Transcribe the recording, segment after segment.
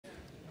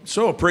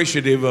So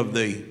appreciative of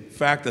the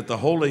fact that the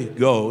Holy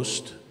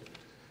Ghost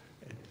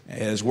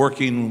is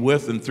working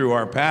with and through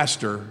our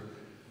pastor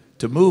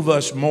to move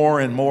us more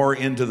and more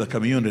into the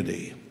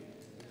community.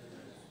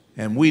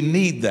 And we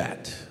need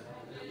that.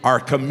 Our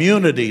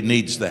community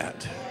needs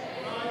that.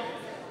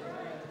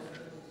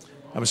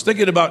 I was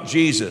thinking about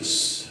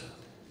Jesus.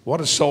 What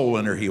a soul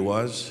winner he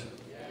was.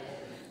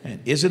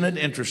 And isn't it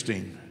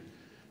interesting?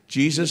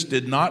 Jesus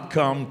did not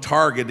come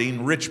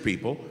targeting rich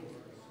people.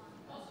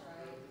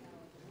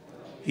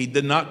 He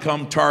did not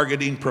come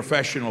targeting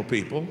professional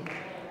people.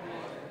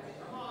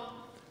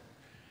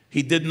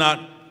 He did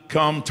not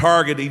come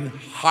targeting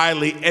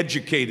highly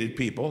educated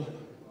people.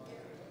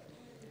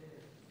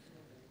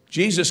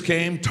 Jesus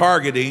came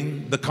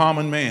targeting the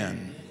common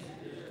man.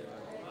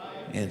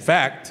 In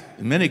fact,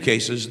 in many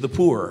cases, the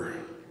poor.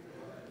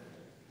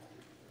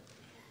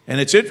 And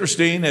it's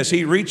interesting, as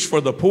he reached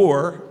for the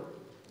poor,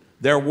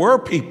 there were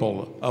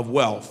people of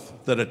wealth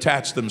that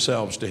attached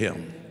themselves to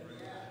him.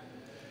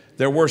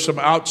 There were some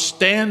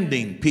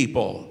outstanding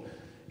people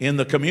in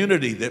the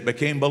community that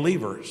became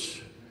believers.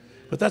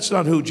 But that's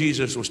not who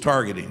Jesus was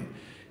targeting.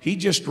 He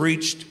just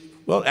reached,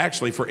 well,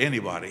 actually for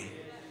anybody.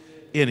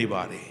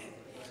 Anybody.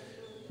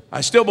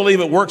 I still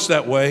believe it works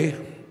that way.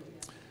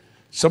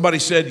 Somebody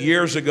said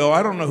years ago,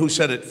 I don't know who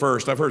said it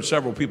first. I've heard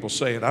several people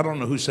say it. I don't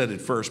know who said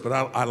it first, but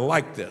I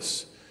like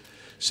this.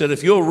 Said,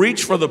 if you'll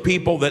reach for the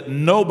people that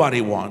nobody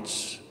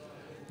wants,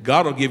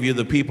 God will give you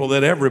the people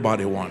that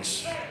everybody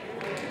wants.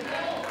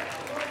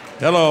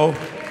 Hello.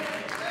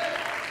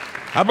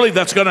 I believe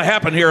that's going to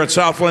happen here at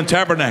Southland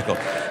Tabernacle.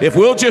 If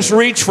we'll just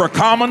reach for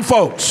common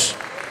folks,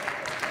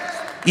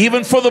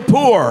 even for the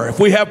poor, if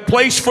we have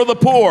place for the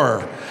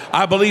poor,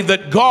 I believe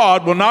that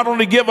God will not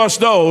only give us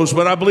those,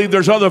 but I believe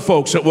there's other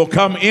folks that will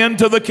come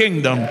into the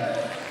kingdom.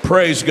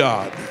 Praise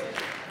God.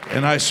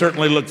 And I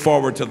certainly look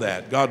forward to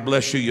that. God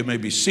bless you. You may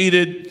be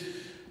seated.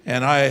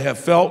 And I have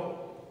felt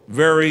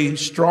very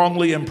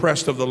strongly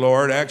impressed of the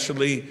Lord,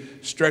 actually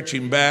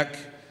stretching back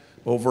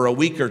over a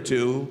week or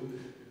two.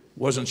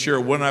 Wasn't sure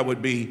when I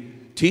would be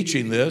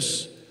teaching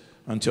this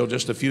until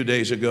just a few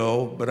days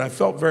ago, but I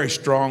felt very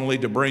strongly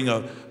to bring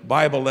a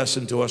Bible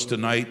lesson to us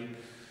tonight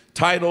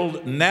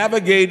titled,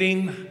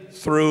 Navigating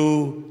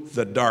Through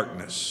the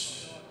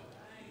Darkness.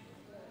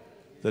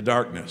 The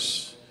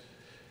darkness.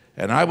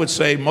 And I would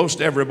say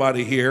most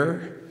everybody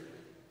here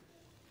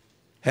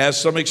has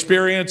some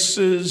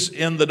experiences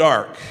in the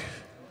dark.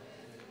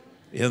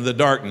 In the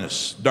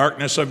darkness.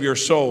 Darkness of your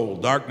soul,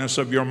 darkness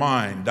of your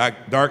mind,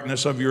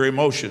 darkness of your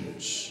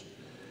emotions.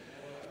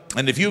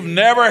 And if you've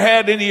never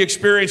had any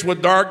experience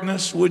with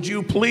darkness, would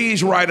you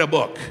please write a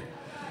book?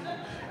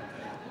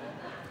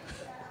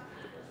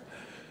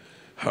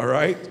 All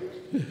right?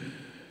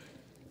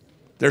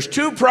 There's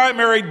two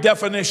primary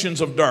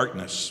definitions of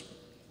darkness.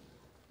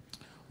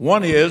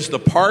 One is the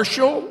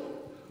partial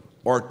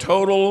or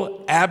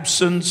total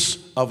absence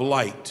of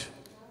light.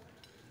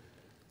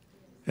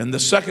 And the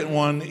second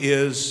one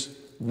is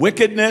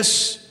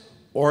wickedness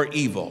or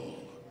evil.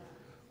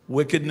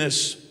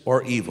 Wickedness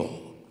or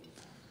evil.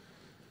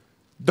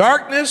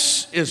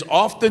 Darkness is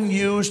often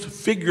used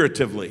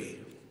figuratively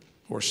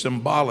or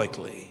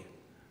symbolically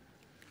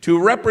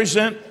to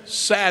represent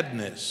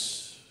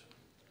sadness.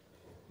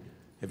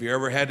 Have you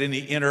ever had any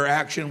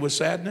interaction with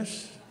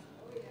sadness?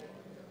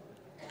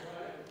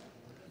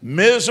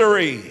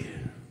 Misery.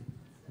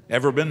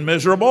 Ever been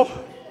miserable?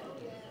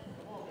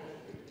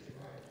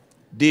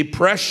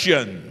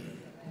 Depression.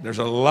 There's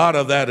a lot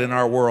of that in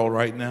our world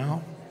right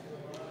now.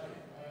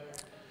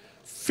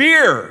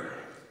 Fear.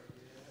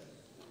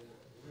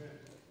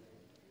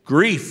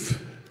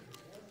 Grief.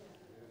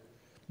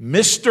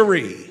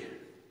 Mystery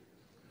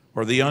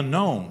or the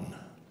unknown.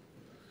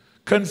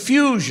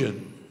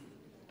 Confusion.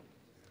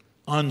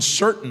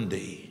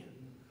 Uncertainty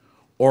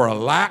or a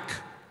lack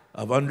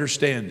of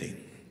understanding.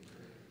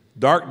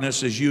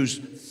 Darkness is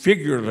used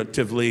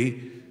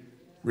figuratively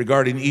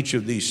regarding each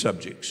of these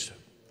subjects.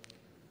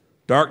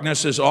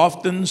 Darkness is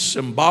often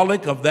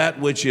symbolic of that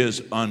which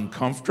is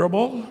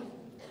uncomfortable,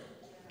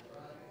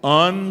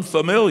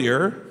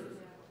 unfamiliar,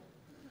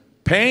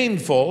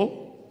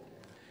 painful,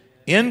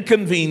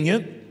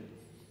 inconvenient,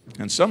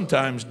 and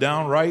sometimes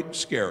downright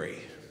scary.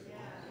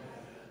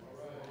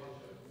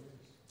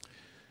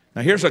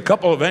 Now here's a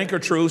couple of anchor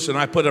truths, and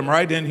I put them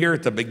right in here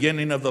at the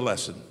beginning of the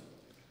lesson.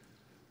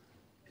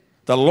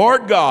 The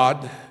Lord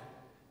God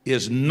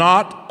is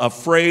not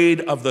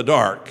afraid of the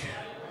dark,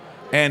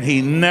 and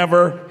he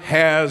never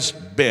has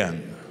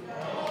been.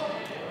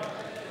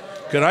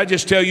 Could I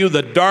just tell you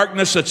the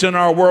darkness that's in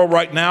our world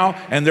right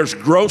now, and there's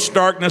gross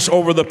darkness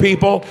over the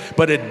people,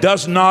 but it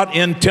does not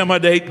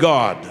intimidate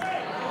God.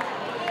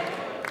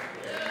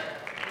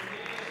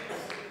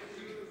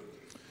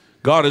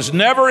 God is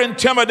never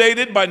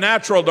intimidated by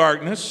natural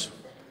darkness.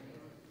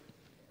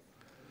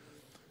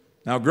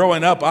 Now,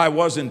 growing up, I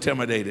was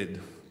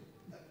intimidated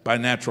by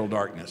natural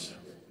darkness.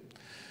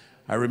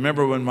 I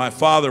remember when my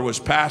father was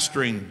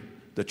pastoring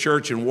the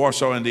church in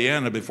Warsaw,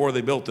 Indiana, before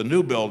they built the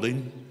new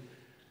building,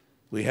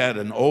 we had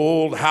an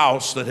old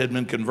house that had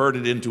been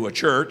converted into a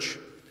church.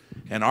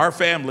 And our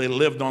family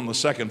lived on the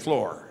second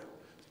floor.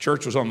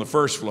 Church was on the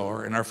first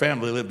floor, and our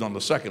family lived on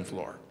the second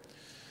floor.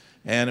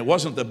 And it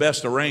wasn't the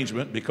best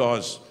arrangement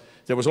because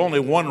there was only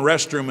one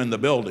restroom in the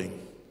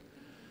building.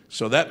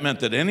 So that meant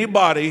that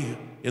anybody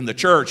in the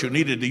church who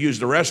needed to use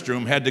the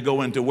restroom had to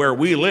go into where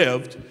we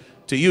lived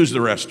to use the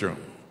restroom.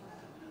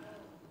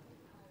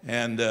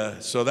 And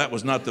so that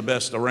was not the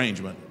best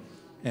arrangement.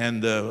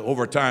 And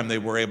over time, they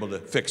were able to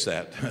fix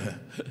that.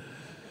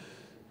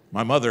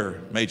 My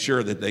mother made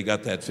sure that they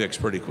got that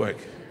fixed pretty quick.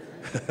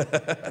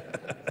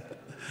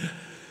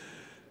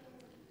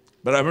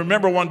 But I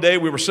remember one day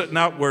we were sitting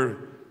out where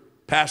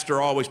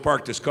Pastor always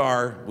parked his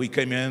car. We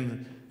came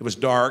in. It was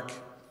dark. There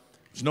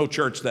was no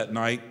church that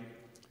night.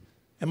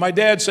 And my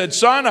dad said,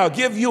 "Son, I'll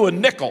give you a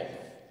nickel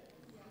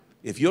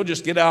if you'll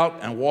just get out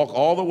and walk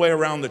all the way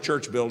around the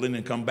church building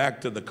and come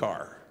back to the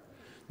car."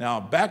 Now,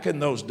 back in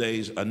those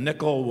days, a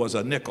nickel was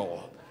a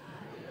nickel.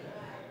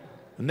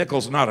 A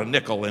nickel's not a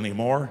nickel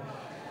anymore.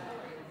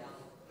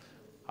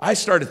 I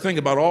started thinking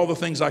about all the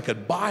things I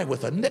could buy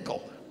with a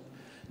nickel.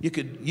 You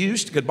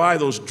used to buy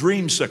those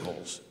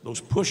dreamsicles,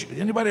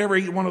 anybody ever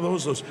eat one of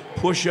those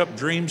push-up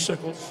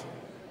dreamsicles?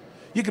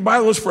 You could buy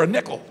those for a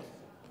nickel.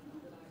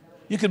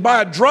 You could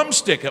buy a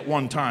drumstick at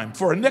one time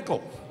for a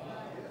nickel.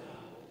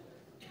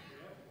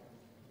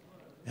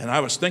 And I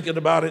was thinking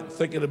about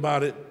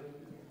it,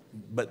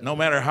 but no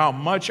matter how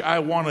much I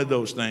wanted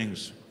those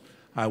things,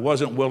 I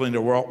wasn't willing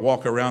to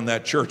walk around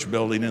that church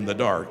building in the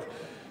dark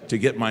to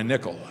get my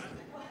nickel.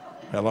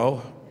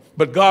 Hello?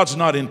 But God's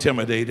not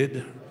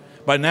intimidated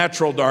by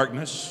natural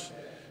darkness.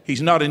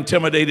 He's not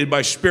intimidated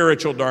by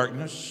spiritual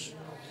darkness.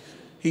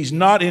 He's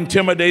not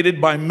intimidated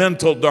by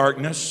mental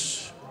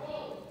darkness.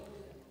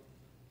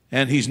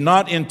 And he's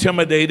not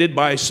intimidated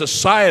by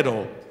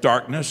societal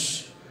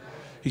darkness.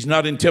 He's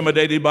not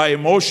intimidated by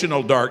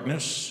emotional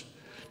darkness,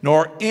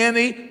 nor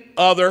any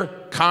other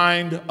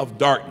kind of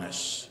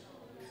darkness.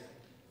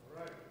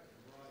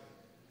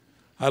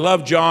 I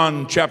love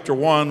John chapter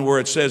 1 where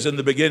it says, "In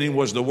the beginning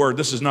was the Word."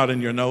 This is not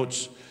in your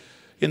notes.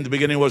 "In the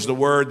beginning was the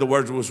Word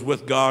was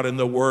with God, and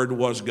the Word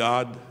was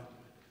God.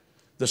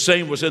 The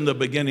same was in the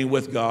beginning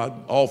with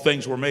God. All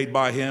things were made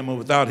by him, and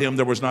without him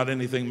there was not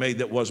anything made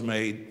that was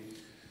made.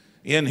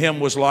 In him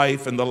was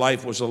life, and the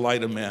life was the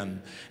light of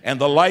men. And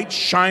the light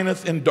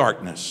shineth in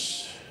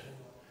darkness,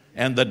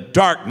 and the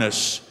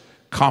darkness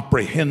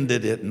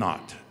comprehended it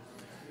not."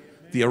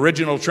 The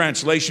original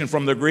translation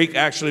from the Greek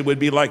actually would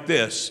be like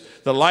this: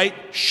 "The light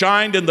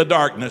shined in the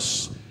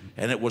darkness,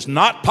 and it was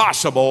not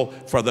possible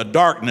for the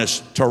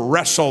darkness to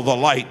wrestle the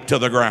light to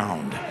the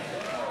ground."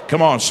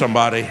 Come on,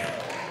 somebody.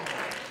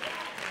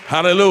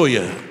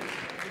 Hallelujah.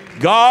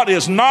 God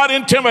is not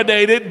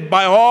intimidated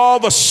by all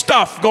the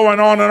stuff going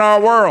on in our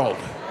world.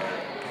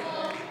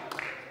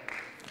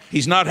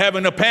 He's not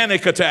having a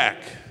panic attack.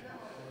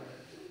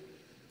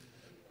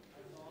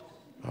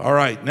 All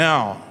right,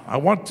 now, I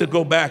want to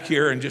go back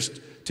here and just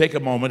take a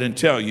moment and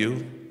tell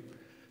you,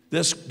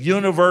 this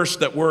universe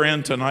that we're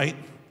in tonight,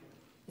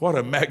 what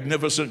a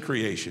magnificent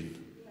creation.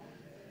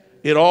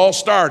 It all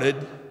started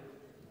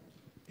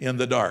in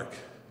the dark.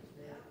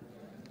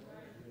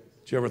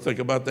 Did you ever think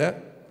about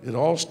that? It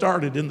all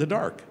started in the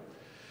dark.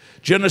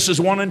 Genesis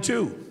 1 and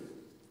 2,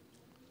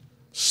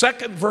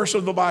 second verse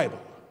of the Bible.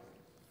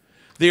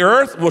 "The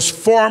earth was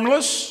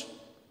formless,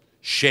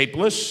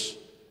 shapeless,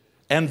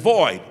 and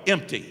void,"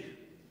 empty.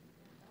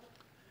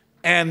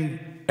 "And,"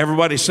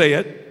 everybody say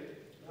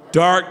it,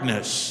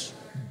 "darkness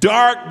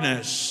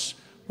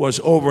was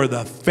over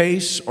the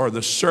face," or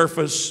the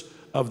surface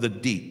of the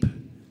deep.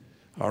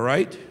 All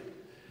right?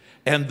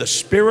 "And the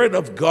Spirit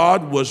of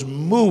God was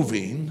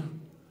moving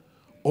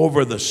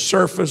over the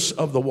surface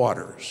of the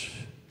waters."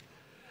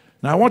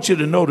 Now I want you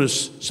to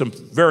notice some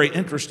very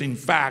interesting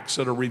facts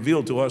that are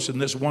revealed to us in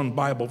this one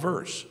Bible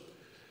verse.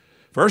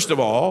 First of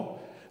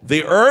all,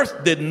 the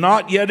earth did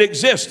not yet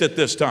exist at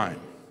this time.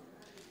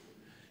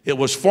 It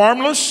was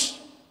formless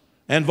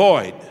and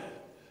void.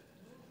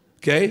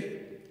 Okay?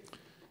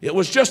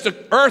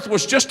 Earth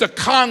was just a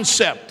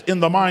concept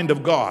in the mind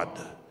of God.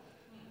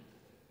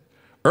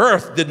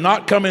 Earth did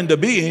not come into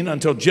being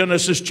until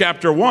Genesis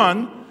chapter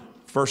 1,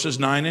 verses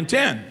 9 and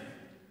 10.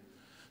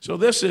 So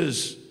this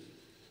is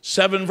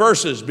 7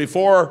 verses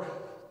before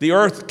the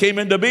earth came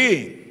into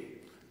being.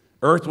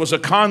 Earth was a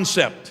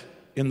concept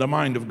in the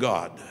mind of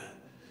God.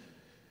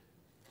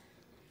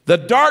 The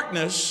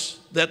darkness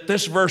that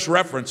this verse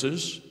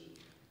references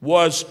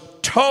was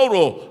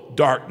total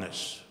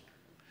darkness.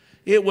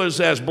 It was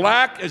as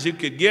black as it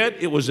could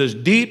get. It was as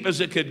deep as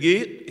it could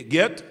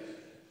get.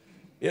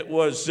 It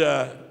was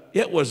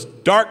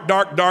dark,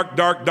 dark, dark,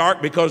 dark,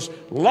 dark, because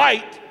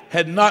light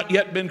had not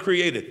yet been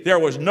created. There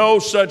was no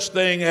such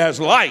thing as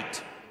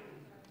light.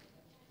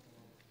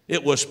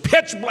 It was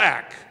pitch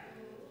black.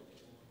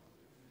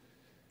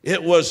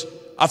 It was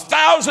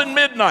 1,000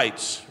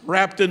 midnights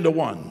wrapped into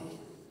one.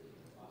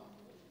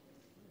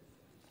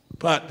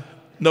 But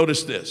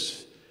notice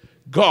this: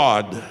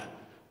 God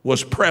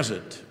was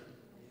present.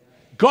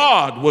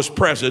 God was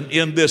present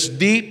in this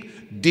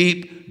deep,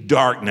 deep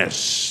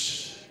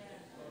darkness.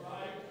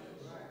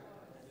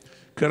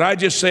 Could I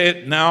just say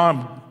it now?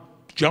 I'm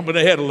jumping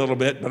ahead a little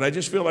bit, but I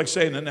just feel like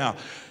saying it now.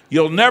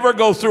 You'll never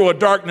go through a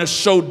darkness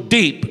so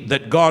deep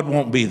that God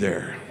won't be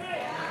there.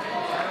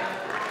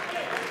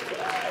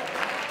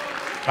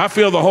 I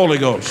feel the Holy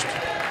Ghost.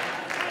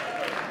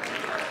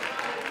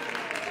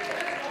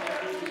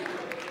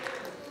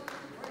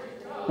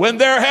 When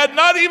there had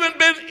not even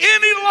been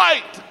any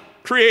light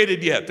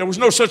created yet. There was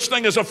no such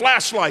thing as a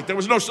flashlight. There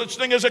was no such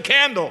thing as a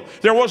candle.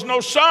 There was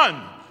no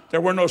sun. There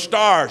were no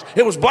stars.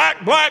 It was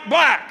black, black,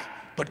 black.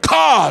 But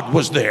God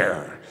was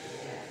there.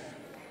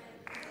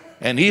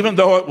 And even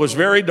though it was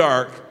very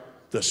dark,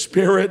 the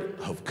Spirit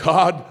of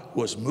God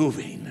was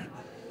moving.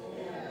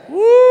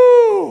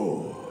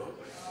 Woo!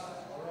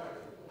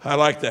 I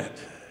like that.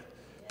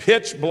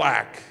 Pitch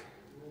black.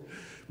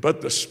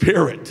 But the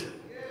Spirit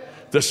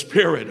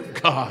of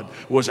God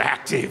was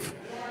active.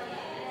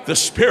 The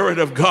Spirit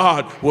of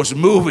God was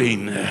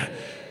moving.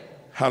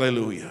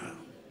 Hallelujah.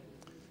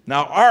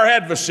 Now, our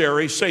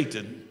adversary,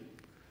 Satan,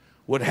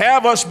 would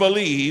have us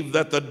believe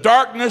that the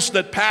darkness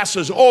that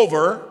passes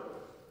over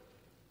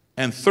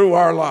and through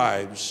our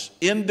lives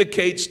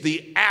indicates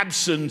the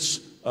absence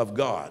of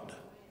God.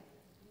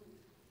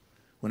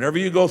 Whenever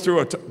you go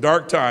through a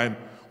dark time,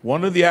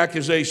 one of the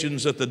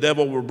accusations that the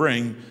devil will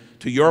bring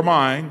to your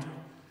mind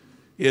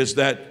is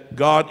that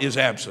God is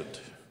absent.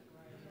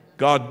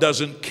 God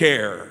doesn't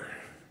care.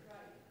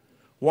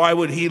 Why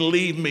would he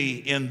leave me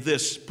in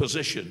this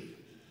position?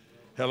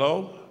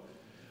 Hello?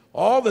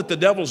 All that the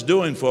devil's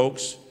doing,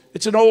 folks,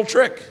 it's an old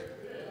trick.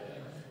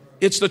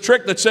 It's the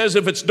trick that says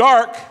if it's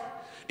dark,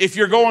 if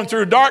you're going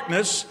through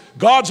darkness,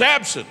 God's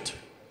absent.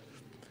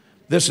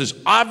 This is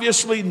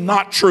obviously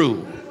not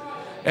true.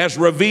 As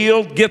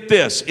revealed, get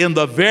this, in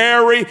the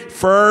very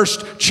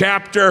first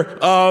chapter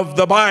of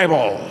the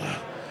Bible.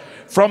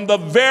 From the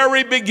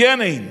very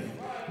beginning,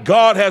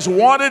 God has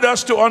wanted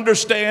us to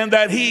understand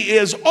that he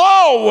is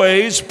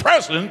always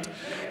present,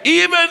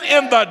 even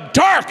in the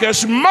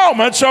darkest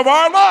moments of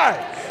our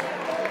lives.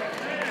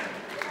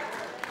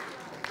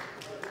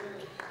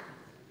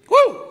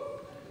 Woo!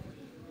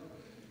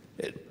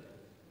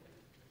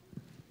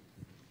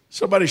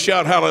 Somebody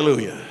shout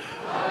hallelujah.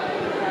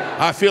 Hallelujah.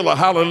 I feel a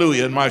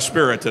hallelujah in my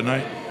spirit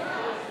tonight.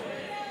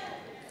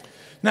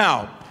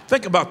 Now,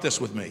 think about this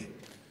with me.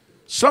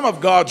 Some of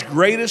God's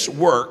greatest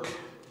work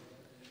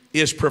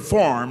is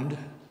performed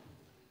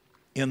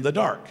in the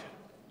dark.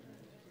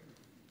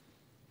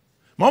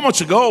 Moments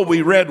ago,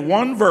 we read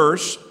one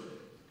verse,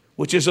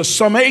 which is a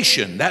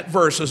summation. That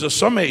verse is a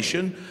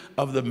summation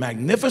of the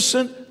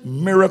magnificent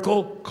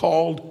miracle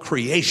called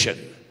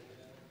creation.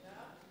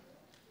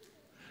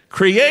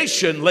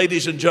 Creation,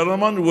 ladies and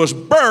gentlemen, was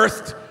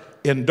birthed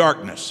in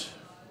darkness.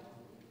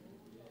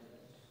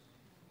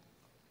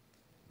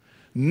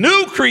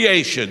 New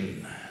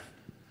creation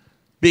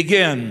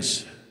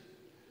begins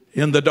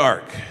in the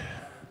dark.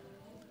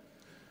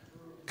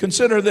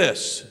 Consider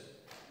this: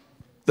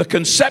 the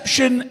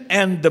conception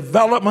and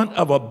development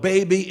of a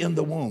baby in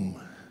the womb.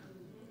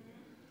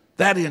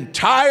 That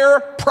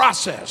entire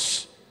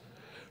process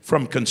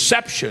from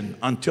conception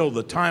until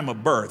the time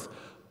of birth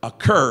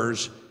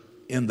occurs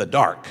in the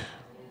dark.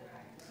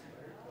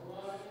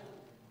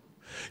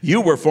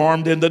 You were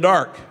formed in the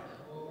dark.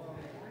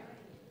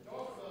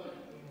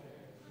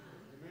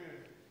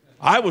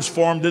 I was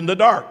formed in the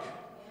dark.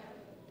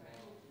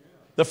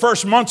 The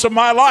first months of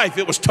my life,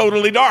 it was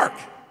totally dark.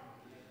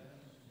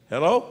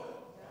 Hello?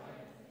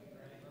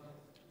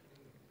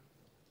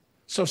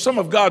 So some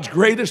of God's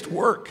greatest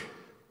work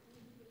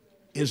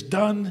is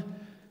done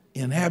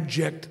in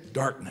abject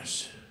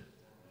darkness.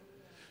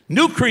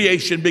 New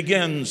creation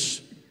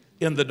begins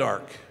in the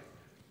dark.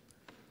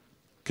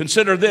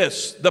 Consider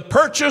this: the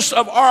purchase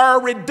of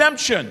our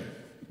redemption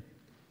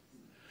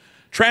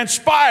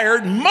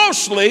transpired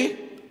mostly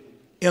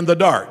in the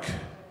dark.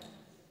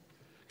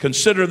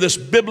 Consider this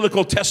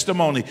biblical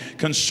testimony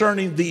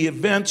concerning the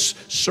events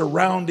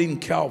surrounding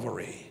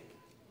Calvary.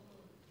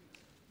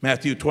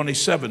 Matthew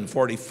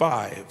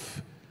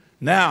 27:45.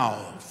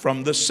 Now,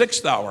 from the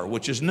 6th hour,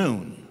 which is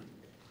noon,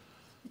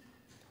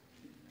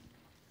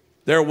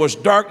 there was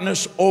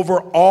darkness over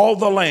all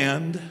the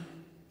land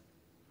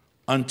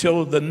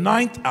until the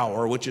 9th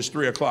hour, which is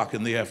 3 o'clock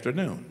in the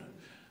afternoon.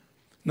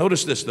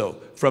 Notice this, though.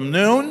 From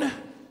noon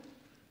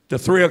to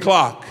 3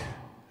 o'clock,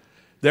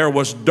 there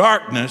was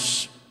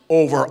darkness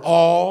over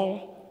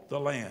all the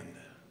land.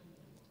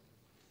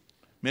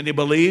 Many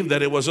believe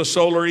that it was a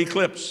solar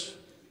eclipse.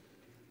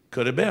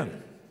 Could have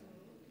been.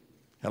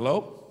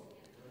 Hello?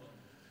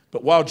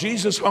 But while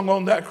Jesus hung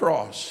on that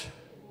cross,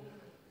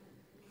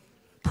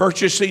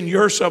 purchasing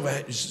your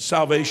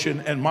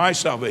salvation and my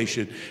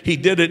salvation, he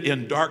did it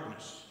in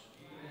darkness.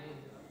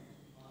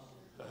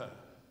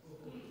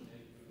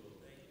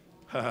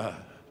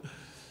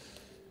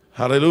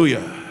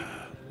 Hallelujah.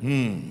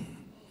 And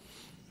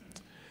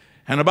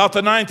about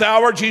the 9th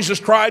hour, Jesus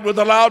cried with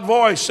a loud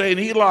voice, saying,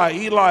 Eli,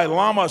 Eli,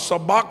 lama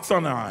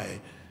sabachthani.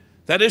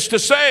 That is to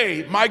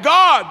say, my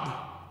God,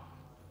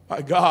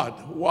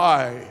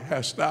 why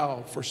hast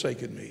thou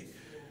forsaken me?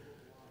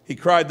 He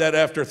cried that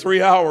after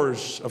 3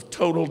 hours of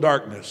total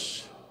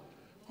darkness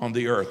on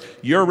the earth.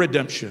 Your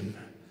redemption,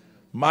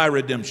 my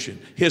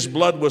redemption. His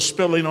blood was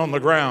spilling on the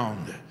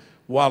ground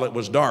while it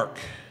was dark.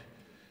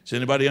 Does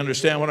anybody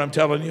understand what I'm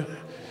telling you?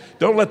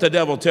 Don't let the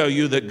devil tell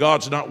you that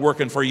God's not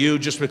working for you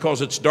just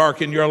because it's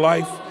dark in your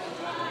life.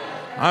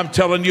 I'm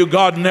telling you,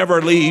 God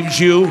never leaves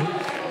you.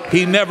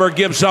 He never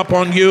gives up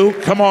on you.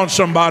 Come on,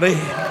 somebody.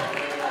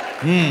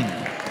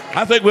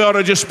 I think we ought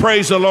to just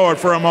praise the Lord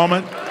for a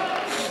moment.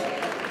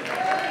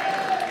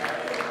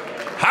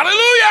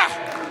 Hallelujah!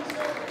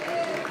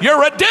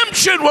 Your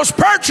redemption was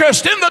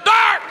purchased in the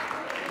dark.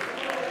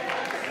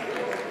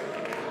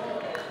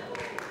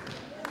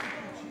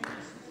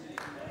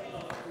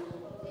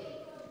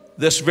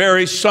 This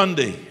very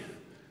Sunday,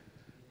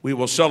 we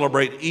will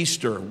celebrate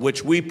Easter,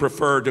 which we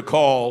prefer to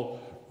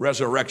call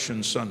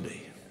Resurrection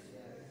Sunday.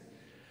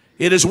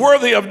 It is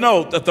worthy of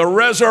note that the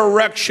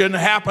resurrection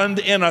happened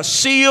in a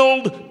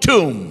sealed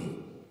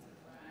tomb.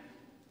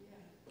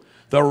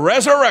 The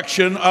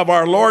resurrection of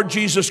our Lord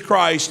Jesus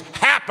Christ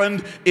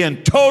happened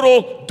in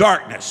total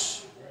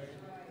darkness.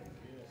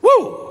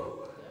 Woo!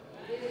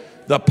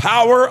 The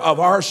power of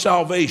our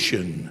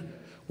salvation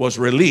was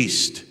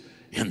released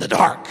in the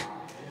dark.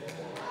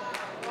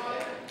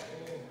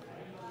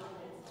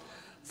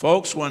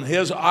 Folks, when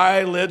his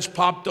eyelids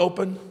popped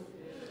open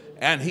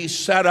and he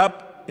sat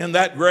up in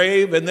that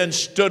grave and then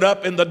stood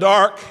up in the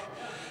dark,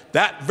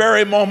 that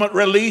very moment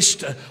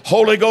released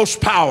Holy Ghost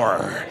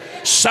power,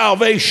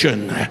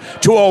 salvation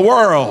to a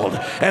world.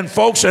 And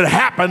folks, it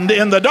happened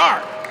in the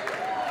dark.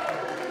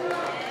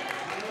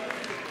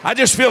 I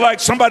just feel like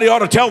somebody ought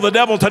to tell the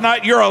devil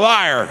tonight, you're a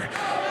liar.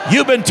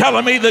 You've been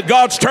telling me that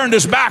God's turned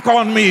his back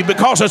on me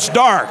because it's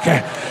dark.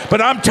 But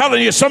I'm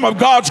telling you, some of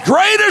God's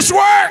greatest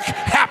work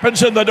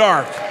happens in the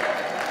dark.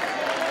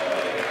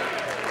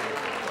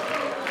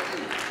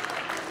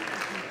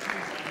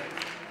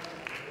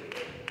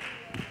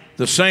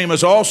 The same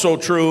is also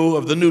true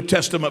of the New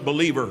Testament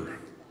believer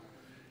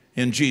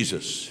in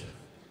Jesus.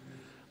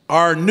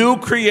 Our new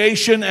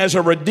creation as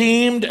a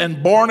redeemed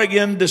and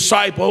born-again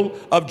disciple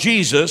of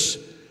Jesus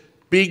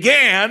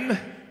began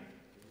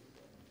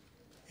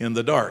in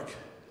the dark.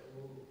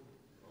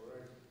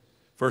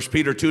 1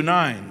 Peter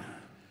 2:9,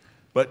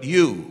 but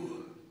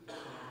you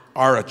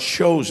are a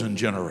chosen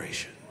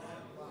generation.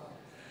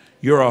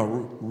 You're a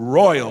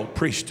royal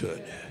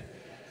priesthood.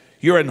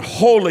 You're a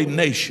holy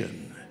nation.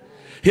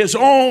 His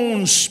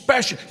own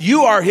special,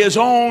 you are his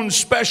own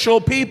special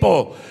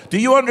people. Do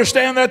you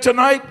understand that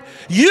tonight?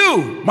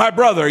 You, my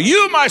brother,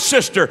 you, my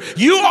sister,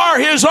 you are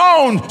his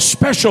own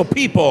special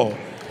people,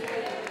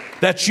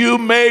 that you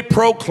may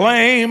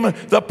proclaim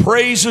the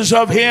praises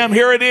of him.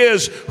 Here it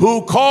is,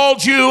 who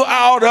called you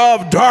out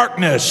of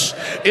darkness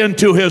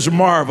into his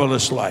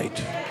marvelous light.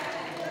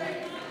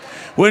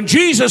 When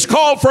Jesus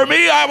called for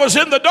me, I was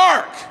in the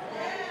dark.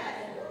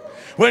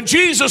 When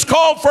Jesus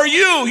called for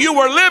you, you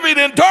were living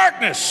in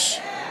darkness.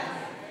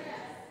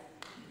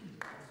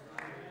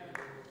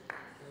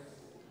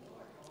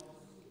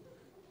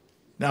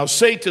 Now,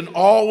 Satan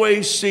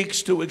always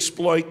seeks to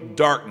exploit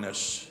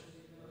darkness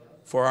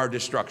for our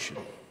destruction.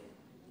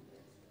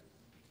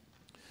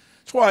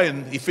 That's why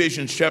in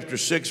Ephesians chapter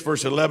 6,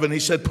 verse 11,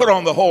 he said, put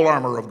on the whole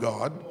armor of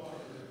God,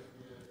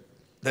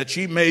 that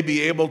ye may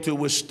be able to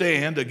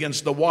withstand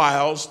against the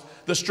wiles,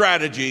 the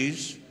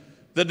strategies,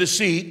 the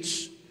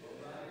deceits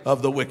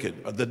of the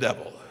wicked, of the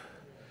devil.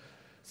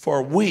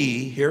 For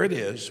we, here it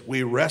is,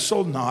 we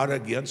wrestle not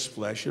against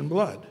flesh and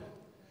blood,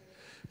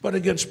 but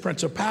against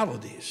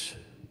principalities,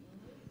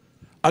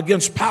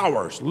 against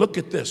powers. Look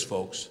at this,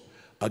 folks.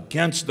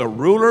 Against the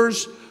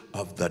rulers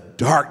of the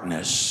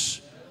darkness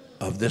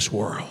of this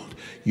world.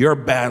 You're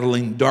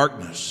battling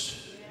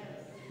darkness.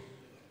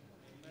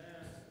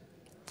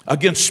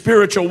 Against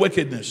spiritual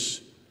wickedness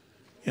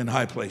in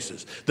high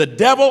places. The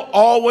devil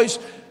always,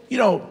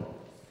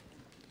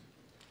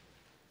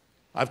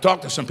 I've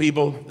talked to some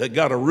people that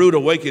got a rude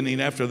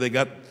awakening after they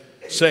got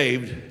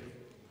saved.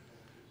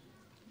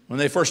 When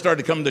they first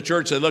started coming to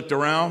church, they looked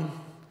around.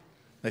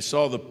 They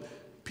saw the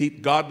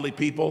godly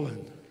people,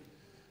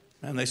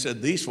 and they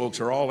said, these folks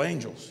are all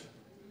angels.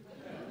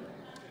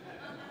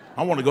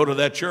 I want to go to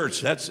that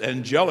church. That's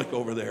angelic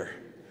over there.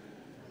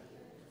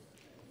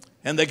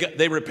 And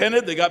they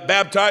repented, they got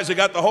baptized, they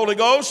got the Holy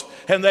Ghost,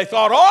 and they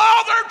thought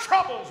all their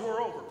troubles were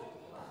over.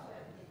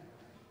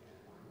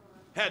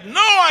 Had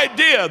no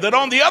idea that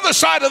on the other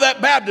side of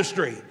that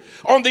baptistry,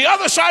 on the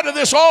other side of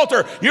this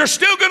altar, you're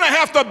still going to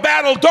have to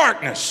battle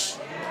darkness.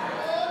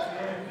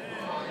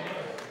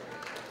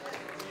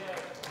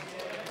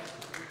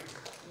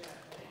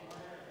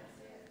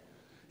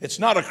 It's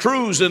not a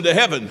cruise into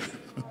heaven.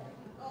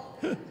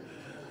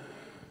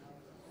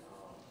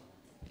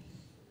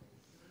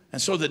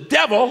 And so the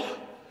devil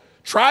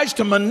tries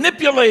to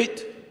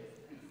manipulate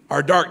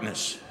our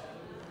darkness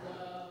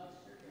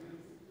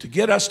to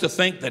get us to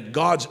think that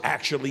God's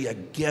actually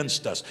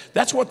against us.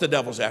 That's what the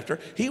devil's after.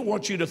 He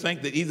wants you to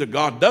think that either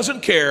God doesn't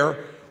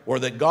care or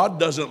that God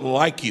doesn't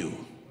like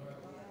you.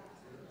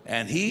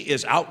 And he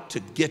is out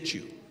to get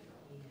you.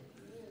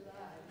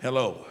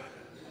 Hello.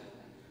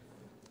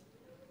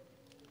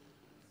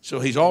 So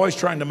he's always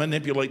trying to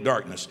manipulate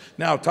darkness.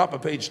 Now, top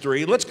of page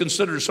 3, let's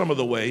consider some of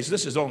the ways,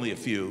 this is only a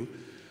few,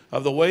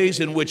 of the ways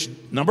in which,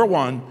 number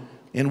 1,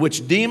 in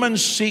which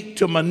demons seek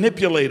to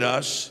manipulate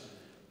us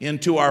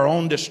into our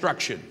own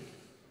destruction.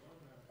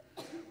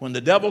 When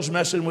the devil's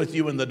messing with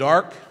you in the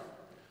dark,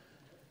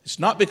 it's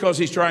not because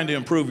he's trying to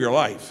improve your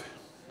life.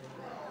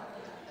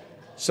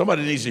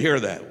 Somebody needs to hear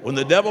that. When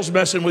the devil's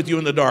messing with you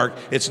in the dark,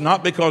 it's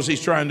not because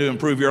he's trying to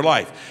improve your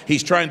life.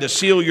 He's trying to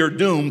seal your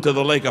doom to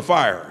the lake of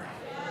fire.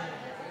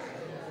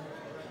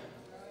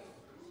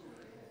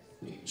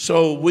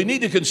 So we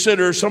need to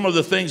consider some of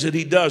the things that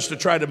he does to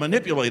try to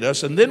manipulate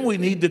us, and then we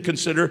need to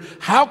consider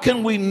how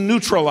can we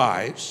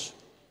neutralize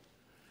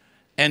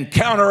and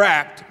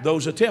counteract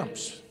those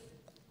attempts.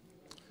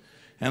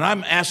 And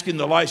I'm asking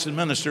the licensed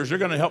ministers, they're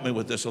going to help me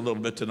with this a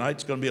little bit tonight.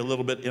 It's going to be a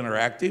little bit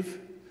interactive.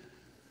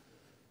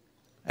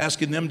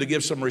 Asking them to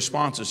give some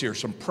responses here,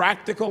 some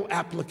practical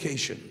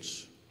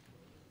applications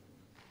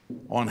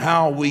on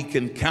how we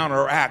can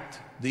counteract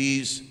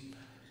these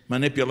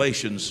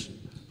manipulations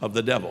of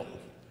the devil.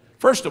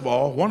 First of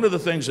all, one of the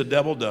things the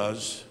devil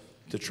does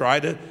to try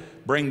to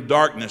bring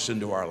darkness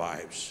into our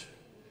lives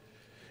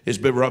is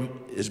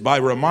by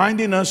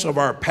reminding us of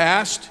our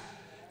past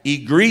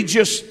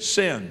egregious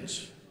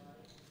sins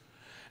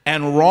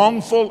and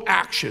wrongful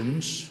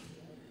actions,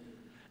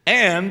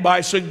 and by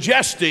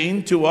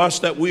suggesting to us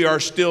that we are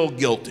still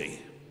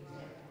guilty.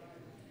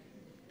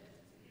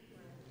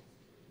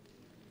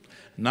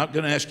 I'm not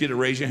going to ask you to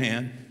raise your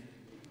hand.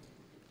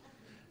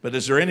 But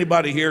is there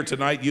anybody here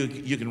tonight,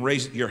 you can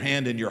raise your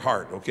hand in your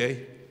heart,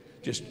 okay?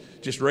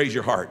 Just raise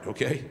your heart,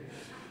 okay?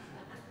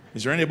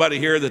 Is there anybody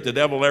here that the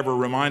devil ever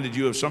reminded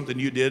you of something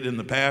you did in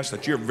the past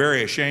that you're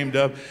very ashamed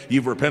of,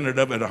 you've repented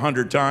of it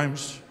 100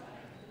 times,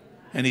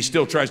 and he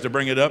still tries to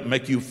bring it up and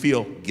make you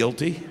feel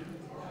guilty?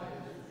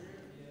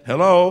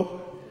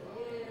 Hello?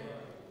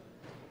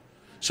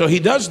 So he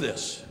does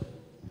this.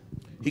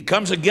 He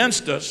comes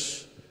against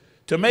us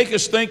to make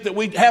us think that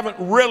we haven't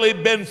really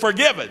been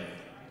forgiven,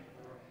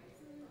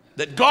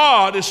 that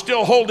God is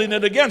still holding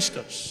it against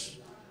us.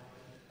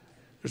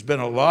 There's been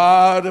a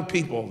lot of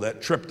people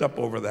that tripped up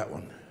over that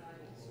one.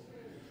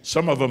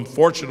 Some of them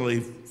fortunately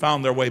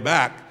found their way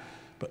back,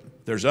 but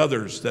there's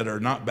others that are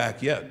not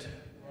back yet,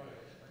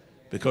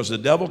 because the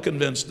devil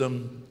convinced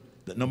them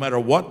that no matter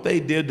what they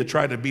did to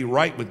try to be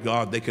right with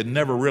God, they could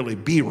never really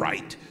be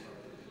right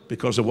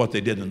because of what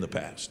they did in the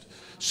past.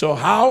 So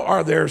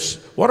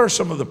what are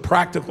some of the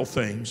practical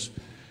things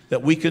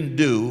that we can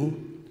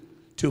do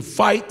to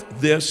fight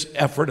this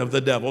effort of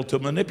the devil to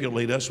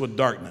manipulate us with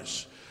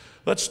darkness?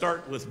 Let's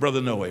start with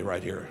Brother Noe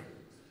right here.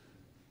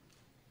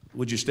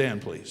 Would you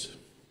stand, please?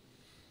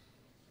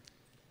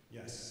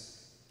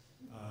 Yes.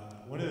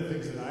 One of the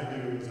things that I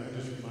do is I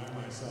just remind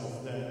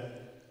myself that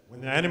when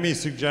the enemy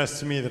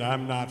suggests to me that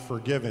I'm not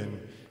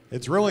forgiven,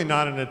 it's really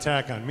not an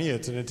attack on me,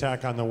 it's an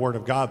attack on the Word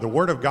of God. The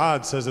Word of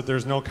God says that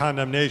there's no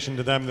condemnation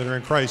to them that are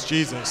in Christ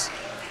Jesus.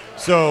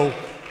 So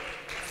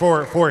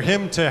for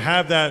him to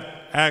have that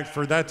act,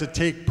 for that to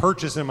take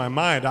purchase in my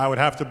mind, I would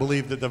have to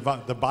believe that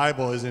the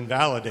Bible is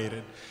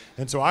invalidated.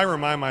 And so I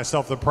remind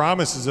myself the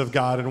promises of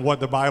God and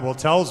what the Bible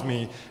tells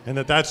me, and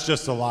that's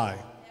just a lie.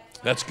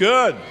 That's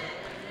good.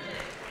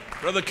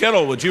 Brother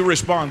Kittle, would you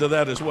respond to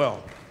that as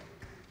well?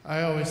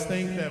 I always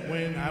think that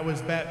when I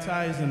was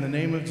baptized in the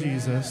name of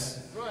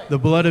Jesus, the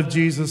blood of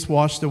Jesus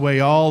washed away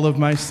all of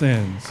my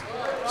sins.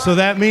 So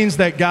that means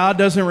that God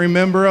doesn't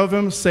remember of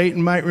them.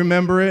 Satan might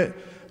remember it,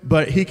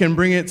 but he can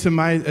bring it to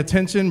my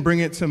attention, bring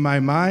it to my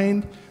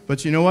mind.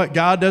 But you know what?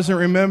 God doesn't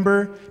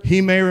remember.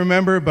 He may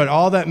remember, but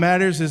all that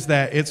matters is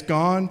that it's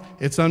gone,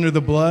 it's under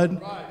the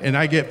blood, and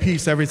I get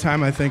peace every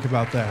time I think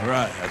about that.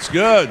 Right, that's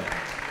good.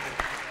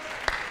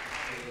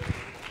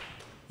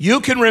 You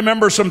can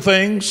remember some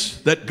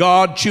things that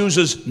God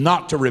chooses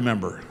not to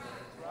remember.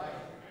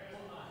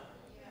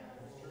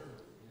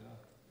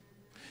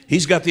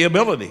 He's got the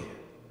ability.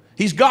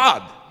 He's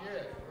God.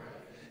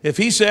 If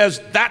he says,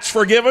 that's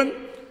forgiven,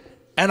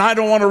 and I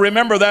don't want to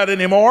remember that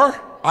anymore,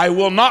 I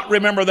will not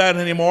remember that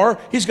anymore,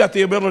 he's got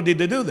the ability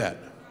to do that.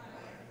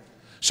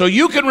 So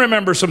you can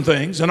remember some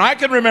things, and I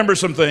can remember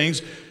some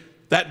things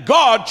that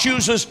God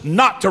chooses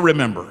not to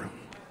remember.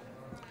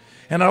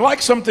 And I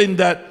like something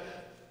that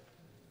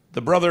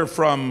the brother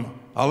from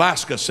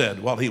Alaska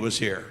said while he was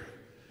here.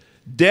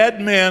 Dead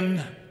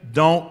men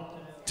don't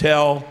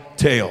tell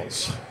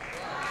tales.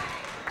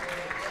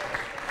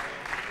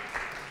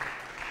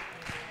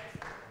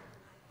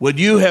 When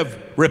you have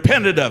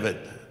repented of it,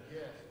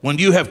 when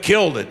you have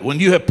killed it, when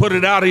you have put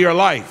it out of your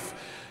life,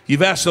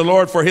 you've asked the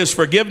Lord for his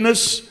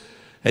forgiveness,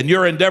 and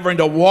you're endeavoring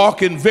to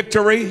walk in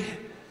victory,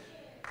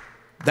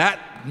 that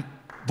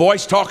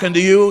voice talking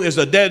to you is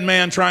a dead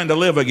man trying to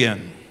live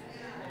again.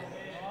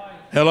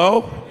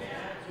 Hello?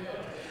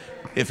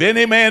 If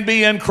any man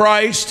be in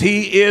Christ,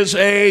 he is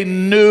a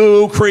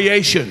new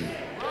creation.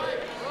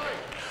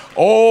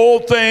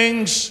 Old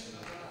things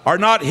are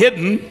not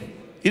hidden.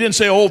 He didn't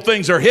say old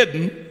things are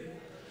hidden.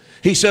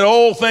 He said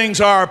old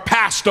things are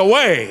passed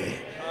away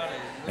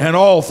and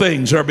all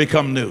things are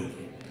become new.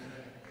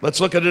 Let's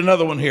look at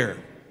another one here.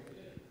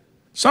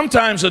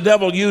 Sometimes the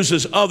devil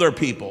uses other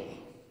people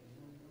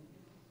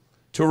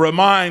to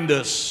remind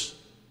us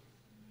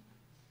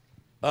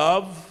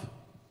of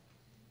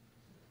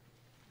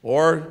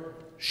or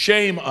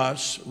shame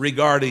us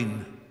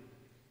regarding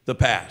the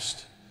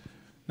past.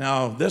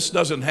 Now, this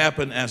doesn't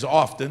happen as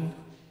often,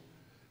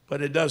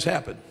 but it does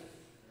happen.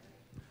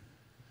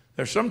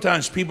 There's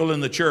sometimes people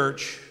in the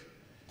church,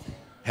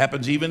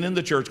 happens even in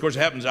the church, of course it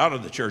happens out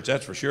of the church,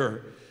 that's for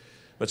sure,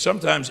 but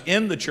sometimes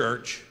in the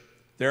church,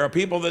 there are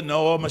people that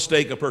know a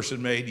mistake a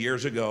person made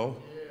years ago,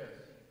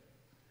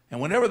 and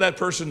whenever that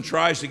person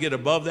tries to get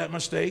above that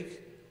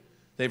mistake,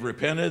 they've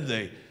repented,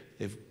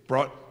 they've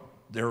brought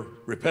their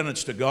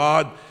repentance to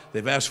God,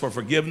 they've asked for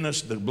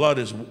forgiveness, the blood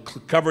has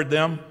covered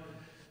them.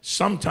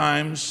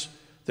 Sometimes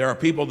there are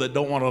people that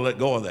don't want to let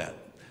go of that.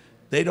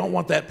 They don't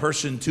want that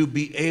person to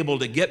be able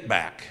to get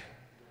back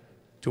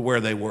to where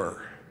they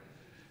were.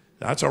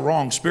 That's a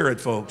wrong spirit,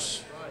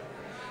 folks.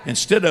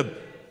 Instead of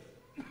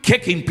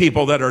kicking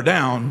people that are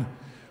down,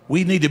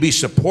 we need to be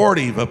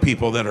supportive of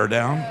people that are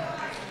down.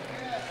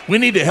 We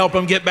need to help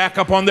them get back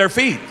up on their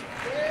feet.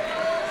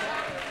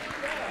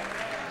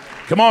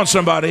 Come on,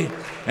 somebody.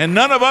 And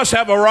none of us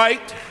have a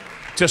right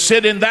to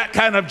sit in that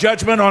kind of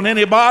judgment on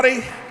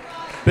anybody,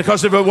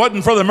 because if it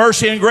wasn't for the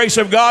mercy and grace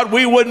of God,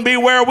 we wouldn't be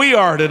where we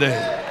are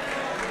today.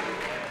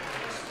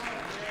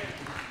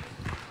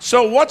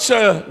 So what's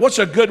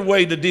a good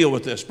way to deal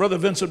with this? Brother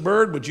Vincent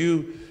Bird, would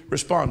you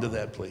respond to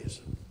that,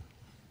 please?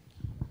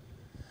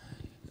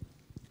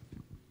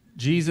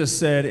 Jesus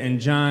said in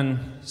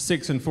John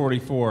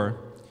 6:44,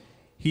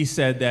 he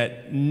said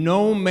that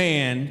no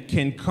man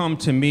can come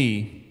to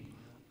me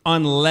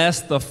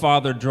unless the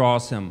Father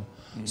draws him.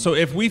 So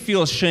if we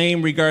feel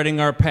shame regarding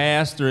our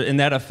past, and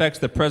that affects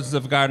the presence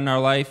of God in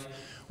our life,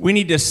 we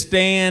need to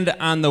stand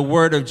on the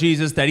word of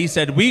Jesus that he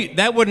said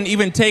that wouldn't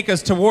even take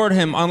us toward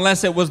him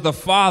unless it was the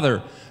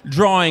Father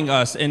drawing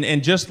us.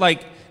 And just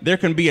like there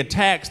can be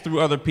attacks through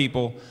other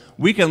people,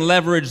 we can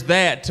leverage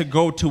that to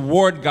go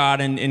toward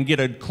God and get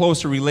a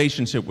closer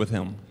relationship with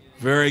him.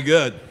 Very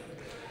good.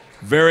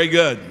 Very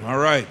good. All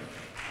right.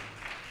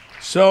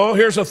 So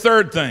here's a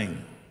third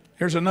thing.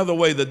 Here's another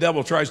way the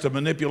devil tries to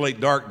manipulate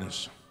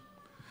darkness.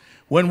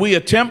 When we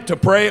attempt to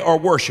pray or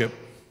worship,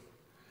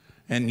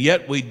 and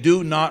yet we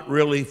do not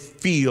really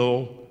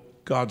feel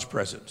God's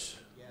presence.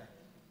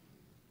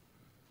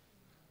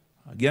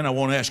 Again, I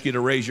won't ask you to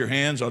raise your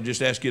hands. I'll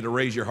just ask you to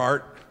raise your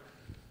heart.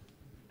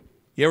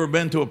 You ever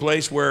been to a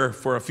place where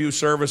for a few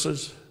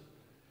services,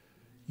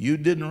 you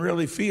didn't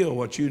really feel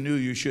what you knew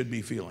you should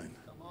be feeling?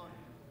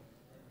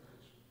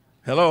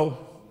 Hello?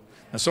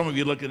 Now some of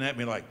you looking at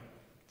me like,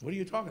 what are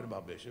you talking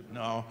about, Bishop?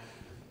 No,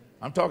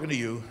 I'm talking to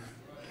you.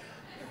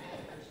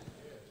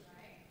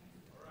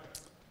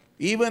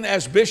 Even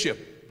as bishop,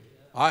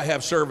 I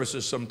have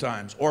services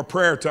sometimes, or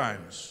prayer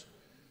times,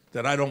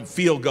 that I don't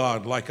feel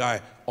God like I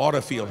ought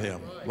to feel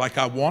him, like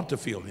I want to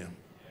feel him.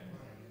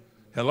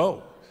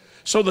 Hello?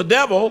 So the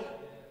devil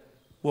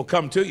will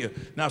come to you.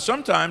 Now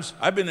sometimes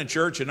I've been in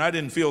church and I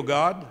didn't feel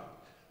God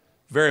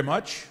very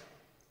much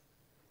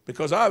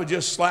because I was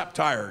just slap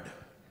tired.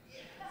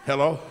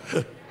 Hello?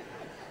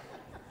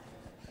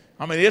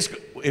 I mean,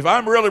 if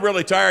I'm really,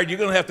 really tired, you're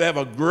going to have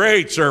a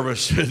great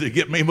service to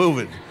get me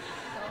moving.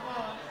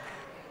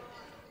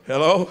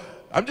 Hello?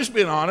 I'm just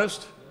being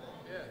honest.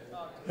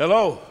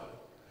 Hello?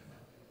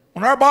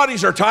 When our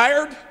bodies are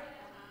tired,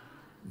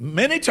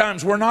 many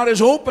times we're not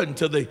as open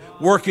to the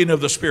working of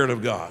the Spirit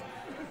of God.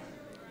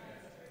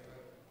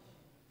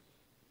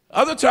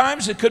 Other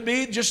times it could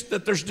be just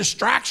that there's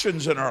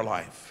distractions in our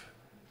life.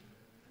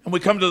 And we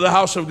come to the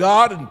house of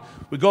God and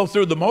we go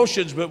through the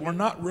motions, but we're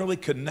not really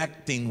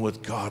connecting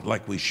with God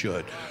like we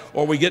should.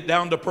 Or we get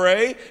down to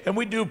pray, and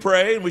we do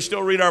pray, and we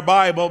still read our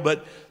Bible,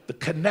 but the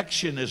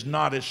connection is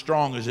not as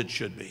strong as it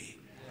should be.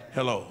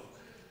 Hello.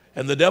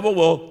 And the devil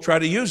will try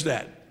to use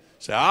that.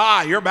 Say,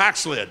 you're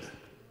backslid.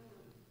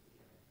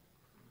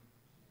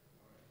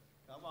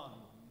 Come on.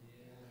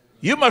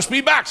 You must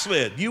be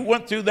backslid. You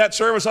went through that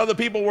service, other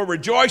people were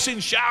rejoicing,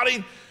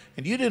 shouting,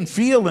 and you didn't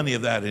feel any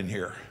of that in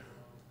here.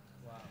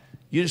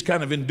 You just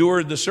kind of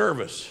endured the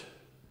service.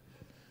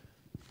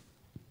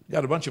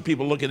 Got a bunch of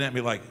people looking at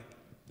me like,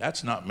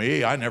 that's not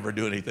me. I never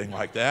do anything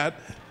like that.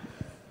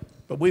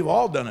 But we've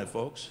all done it,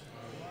 folks.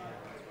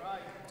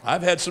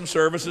 I've had some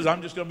services,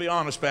 I'm just going to be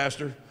honest,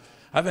 Pastor.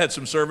 I've had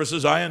some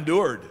services I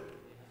endured.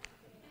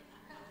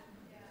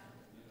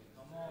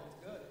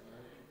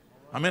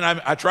 I mean,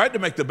 I tried to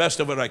make the best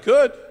of it I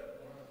could.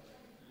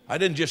 I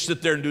didn't just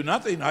sit there and do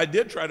nothing. I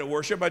did try to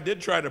worship. I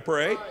did try to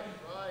pray.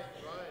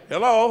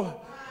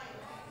 Hello?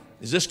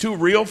 Is this too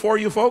real for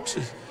you folks?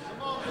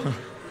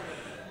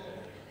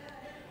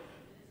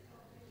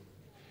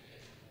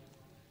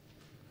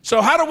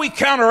 So how do we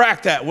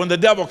counteract that when the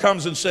devil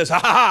comes and says,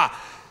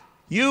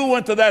 you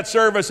went to that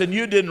service and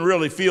you didn't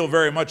really feel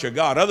very much of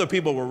God. Other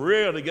people were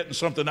really getting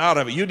something out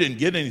of it. You didn't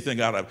get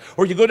anything out of it.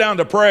 Or you go down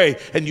to pray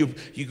and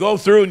you go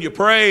through and you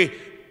pray,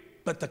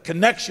 but the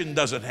connection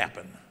doesn't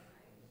happen.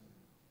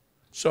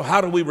 So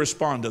how do we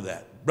respond to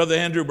that? Brother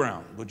Andrew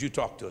Brown, would you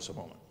talk to us a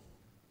moment?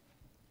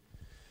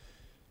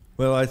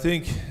 Well, I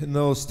think in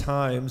those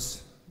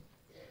times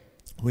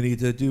we need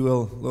to do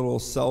a little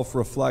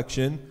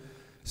self-reflection,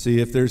 see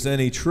if there's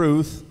any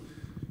truth,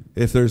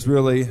 if there's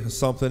really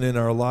something in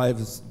our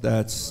lives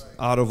that's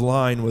out of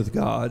line with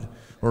God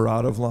or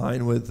out of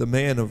line with the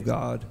man of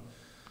God.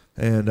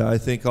 And I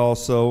think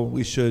also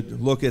we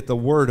should look at the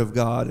Word of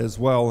God as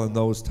well in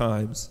those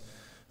times.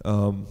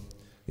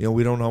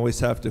 We don't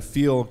always have to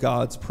feel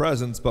God's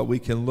presence, but we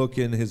can look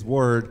in His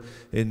Word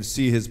and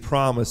see His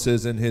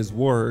promises in His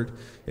Word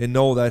and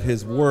know that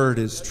His Word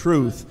is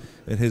truth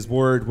and His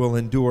Word will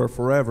endure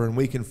forever. And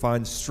we can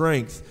find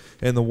strength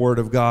in the Word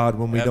of God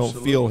when we don't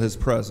feel His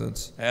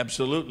presence.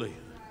 Absolutely.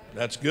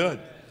 That's good.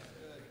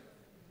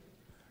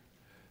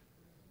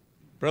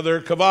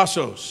 Brother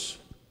Cavazos,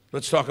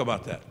 let's talk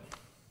about that.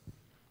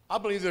 I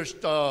believe there's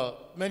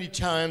many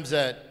times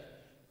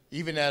that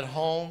even at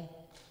home,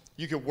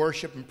 you can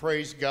worship and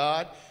praise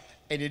God.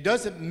 And it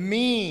doesn't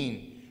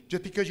mean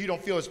just because you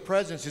don't feel His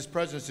presence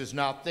is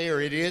not there.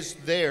 It is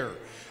there.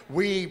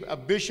 A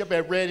bishop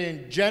had read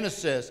in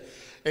Genesis,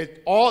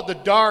 all the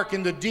dark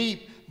and the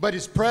deep, but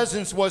His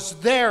presence was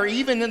there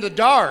even in the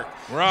dark.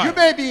 Right. You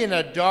may be in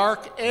a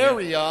dark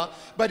area,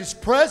 but His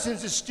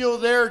presence is still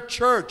there,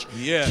 church.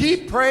 Yes.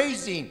 Keep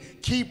praising,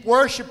 keep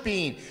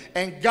worshiping,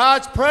 and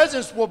God's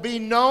presence will be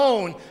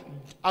known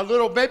a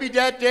little, maybe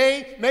that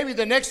day, maybe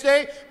the next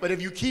day, but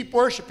if you keep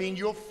worshiping,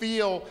 you'll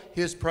feel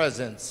His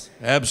presence.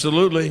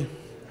 Absolutely.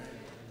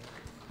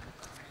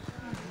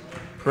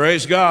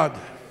 Praise God.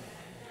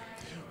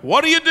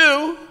 What do you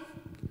do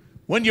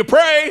when you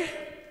pray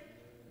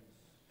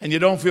and you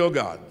don't feel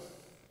God?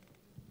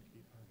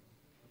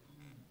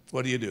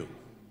 What do you do?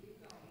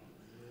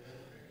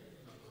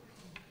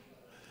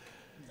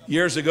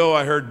 Years ago,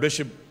 I heard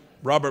Bishop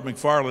Robert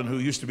McFarland, who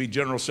used to be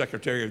General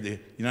Secretary of the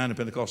United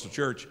Pentecostal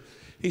Church,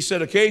 he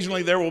said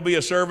occasionally there will be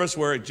a service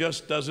where it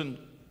just doesn't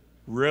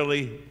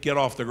really get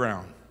off the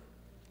ground.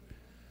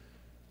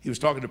 He was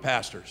talking to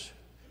pastors.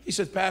 He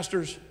said,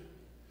 pastors,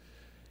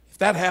 if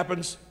that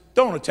happens,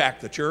 don't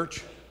attack the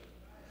church.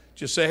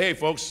 Just say, hey,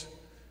 folks,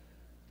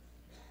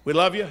 we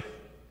love you.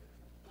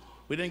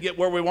 We didn't get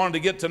where we wanted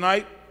to get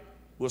tonight.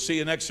 We'll see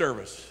you next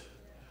service.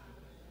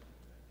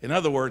 In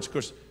other words, of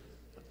course,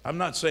 I'm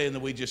not saying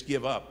that we just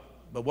give up,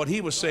 but what he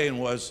was saying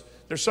was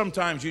there's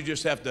sometimes you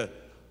just have to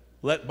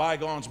let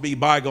bygones be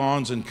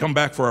bygones and come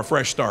back for a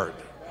fresh start.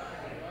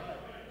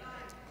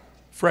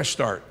 Fresh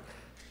start.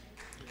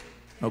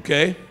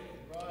 Okay?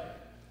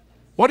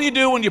 What do you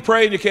do when you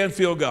pray and you can't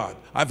feel God?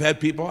 I've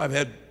had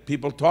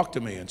people talk to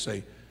me and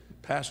say,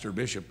 Pastor,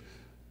 Bishop,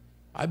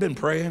 I've been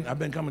praying, I've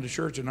been coming to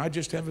church, and I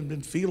just haven't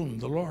been feeling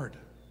the Lord.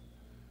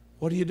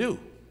 What do you do?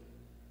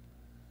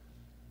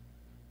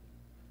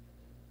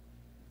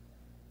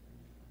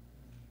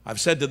 I've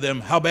said to them,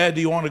 how bad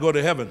do you want to go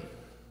to heaven?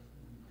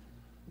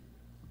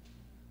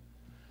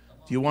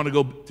 Do you want to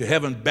go to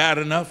heaven bad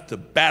enough to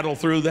battle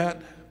through that?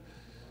 Do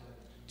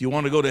you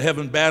want to go to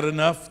heaven bad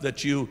enough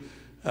that you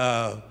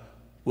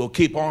will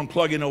keep on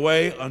plugging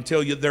away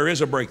until there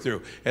is a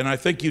breakthrough? And I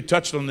think you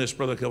touched on this,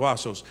 Brother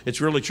Cavazos. It's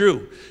really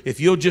true.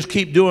 If you'll just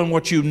keep doing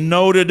what you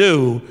know to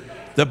do,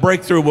 the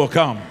breakthrough will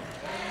come.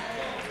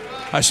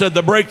 I said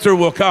the breakthrough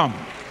will come.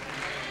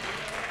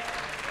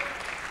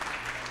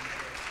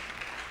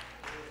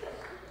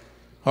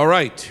 All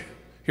right,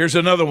 here's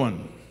another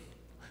one.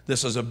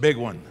 This is a big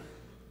one.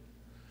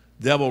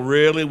 Devil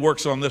really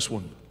works on this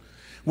one.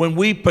 When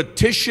we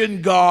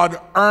petition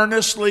God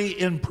earnestly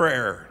in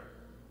prayer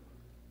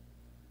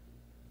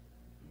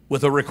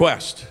with a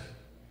request.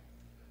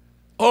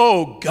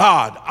 Oh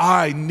God,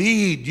 I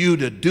need you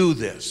to do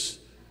this.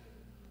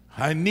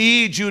 I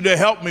need you to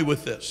help me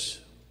with this.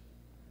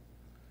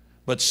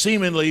 But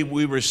seemingly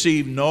we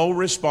receive no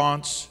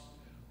response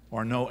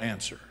or no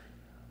answer.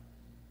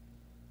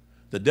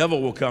 The devil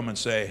will come and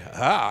say,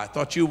 I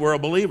thought you were a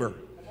believer.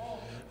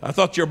 I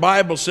thought your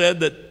Bible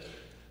said that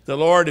the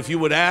Lord, if you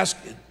would ask,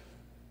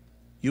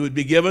 you would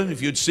be given.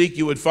 If you'd seek,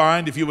 you would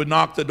find. If you would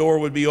knock, the door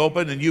would be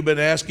open. And you've been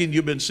asking,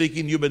 you've been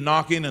seeking, you've been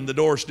knocking, and the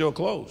door's still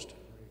closed.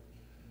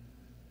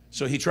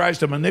 So he tries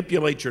to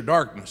manipulate your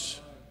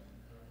darkness.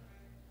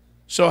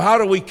 So how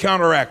do we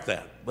counteract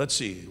that? Let's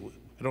see.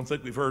 I don't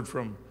think we've heard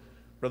from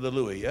Brother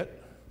Louis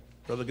yet.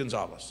 Brother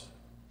Gonzalez.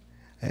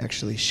 I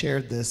actually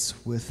shared this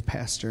with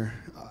Pastor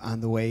on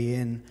the way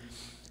in.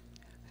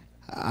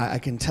 I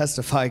can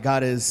testify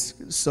God is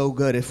so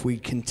good if we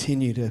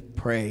continue to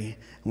pray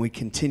and we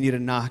continue to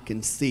knock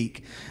and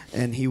seek,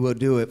 and He will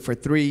do it. For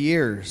 3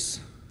 years,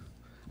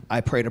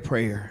 I prayed a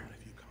prayer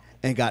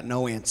and got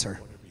no answer.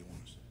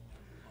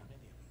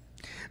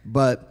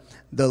 But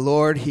the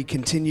Lord, He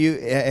continued,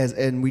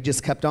 and we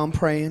just kept on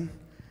praying,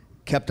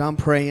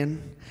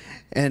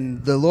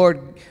 and the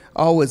Lord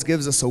always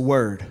gives us a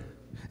word.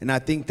 And I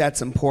think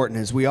that's important,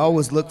 is we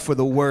always look for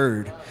the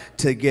word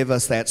to give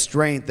us that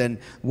strength. And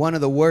one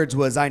of the words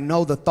was, I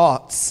know the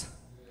thoughts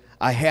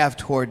I have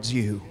towards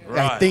you.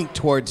 Right. I think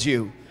towards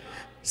you,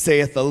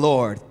 saith the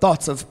Lord.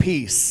 Thoughts of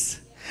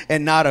peace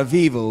and not of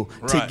evil,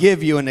 to Right.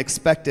 give you an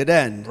expected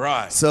end.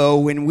 Right. So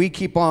when we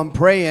keep on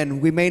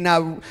praying, we may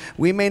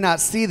not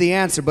see the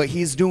answer, but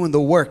he's doing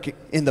the work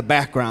in the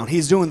background.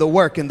 He's doing the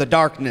work in the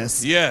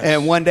darkness. Yes.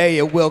 And one day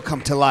it will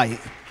come to light.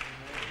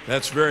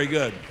 That's very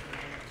good.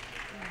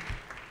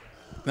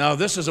 Now,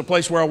 this is a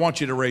place where I want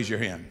you to raise your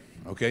hand,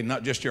 okay?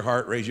 Not just your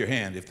heart, raise your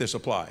hand if this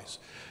applies.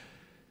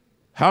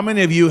 How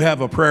many of you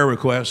have a prayer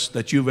request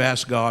that you've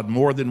asked God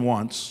more than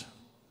once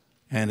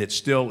and it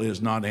still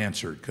is not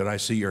answered? Could I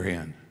see your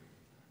hand?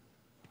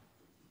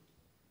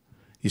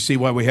 You see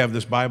why we have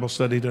this Bible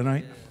study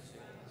tonight?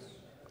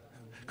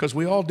 Because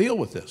we all deal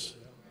with this.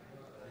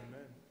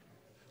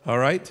 All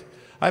right?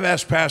 I've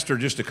asked Pastor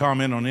just to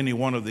comment on any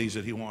one of these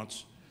that he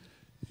wants.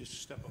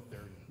 Just step up there.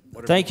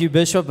 Whatever. Thank you,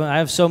 Bishop. I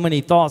have so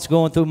many thoughts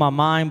going through my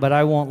mind, but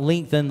I won't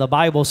lengthen the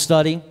Bible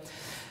study.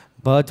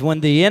 But when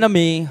the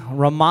enemy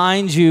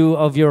reminds you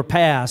of your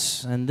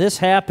past, and this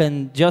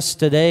happened just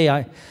today,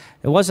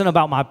 it wasn't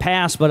about my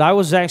past, but I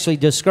was actually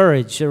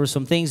discouraged. There were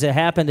some things that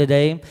happened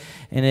today,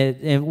 and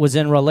it was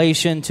in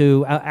relation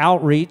to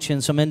outreach,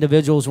 and some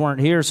individuals weren't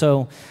here,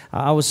 so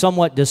I was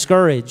somewhat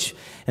discouraged.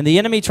 And the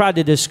enemy tried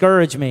to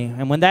discourage me,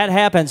 and when that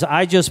happens,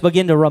 I just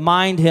begin to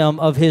remind him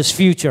of his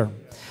future.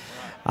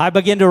 I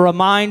begin to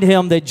remind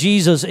him that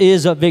Jesus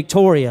is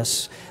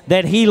victorious,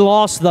 that he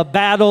lost the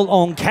battle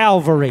on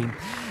Calvary,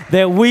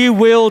 that we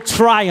will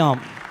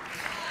triumph.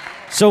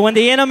 So when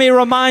the enemy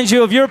reminds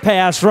you of your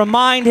past,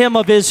 remind him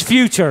of his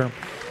future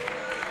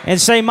and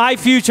say, my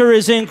future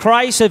is in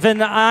Christ. If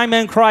I'm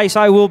in Christ,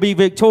 I will be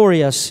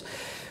victorious.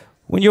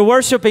 When you're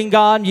worshiping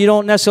God, you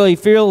don't necessarily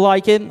feel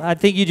like it. I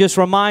think you just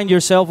remind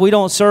yourself, we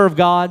don't serve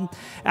God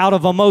out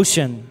of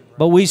emotion,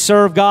 but we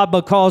serve God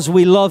because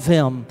we love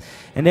him.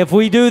 And if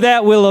we do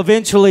that, we'll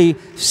eventually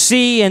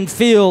see and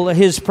feel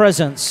his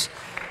presence.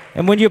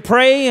 And when you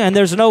pray and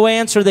there's no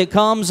answer that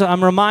comes,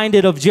 I'm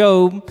reminded of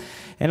Job.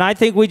 And I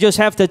think we just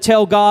have to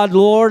tell God,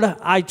 Lord,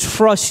 I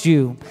trust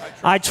you.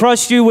 I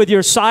trust you with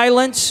your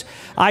silence.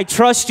 I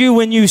trust you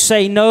when you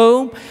say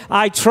no.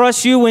 I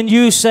trust you when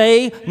you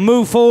say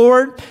move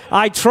forward.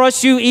 I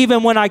trust you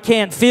even when I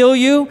can't feel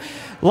you.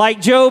 Like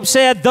Job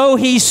said, though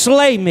he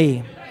slay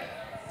me,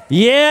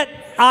 yet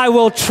I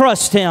will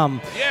trust him.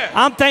 Yeah.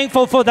 I'm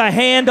thankful for the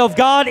hand of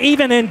God.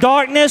 Even in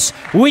darkness,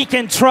 we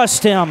can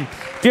trust him.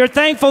 If you're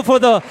thankful for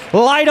the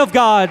light of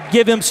God,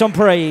 give him some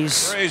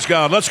praise. Praise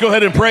God. Let's go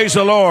ahead and praise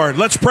the Lord.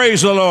 Let's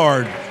praise the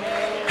Lord.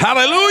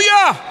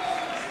 Hallelujah.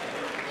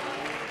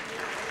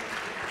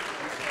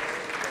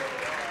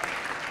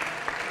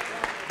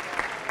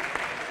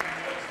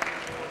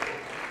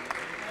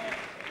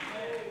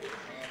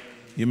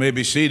 You may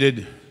be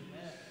seated.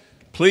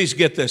 Please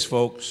get this,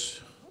 folks.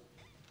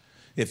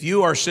 If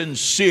you are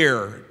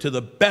sincere to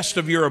the best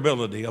of your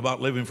ability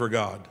about living for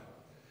God,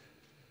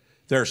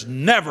 there's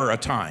never a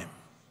time,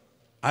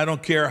 I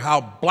don't care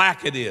how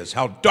black it is,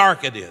 how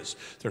dark it is,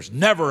 there's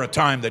never a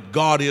time that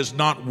God is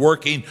not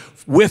working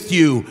with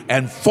you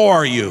and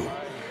for you.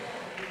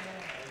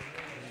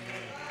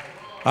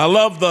 I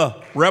love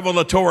the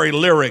revelatory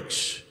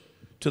lyrics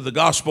to the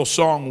gospel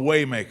song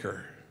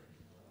Waymaker.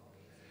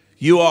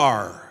 You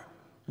are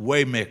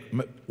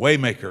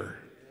Waymaker,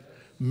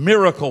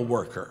 miracle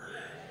worker,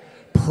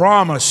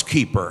 promise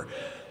keeper.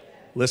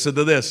 Listen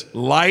to this,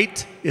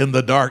 light in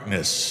the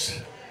darkness.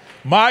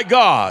 My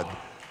God,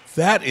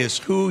 that is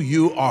who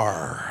you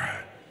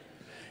are.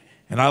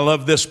 And I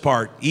love this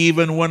part.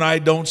 Even when I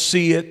don't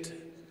see it,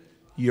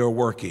 you're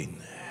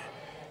working.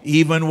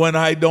 Even when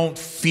I don't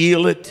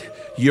feel it,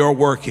 you're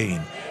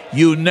working.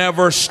 You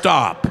never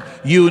stop.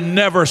 You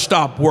never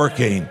stop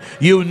working.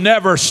 You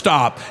never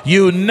stop.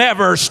 You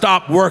never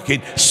stop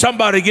working.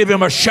 Somebody give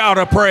him a shout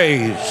of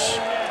praise.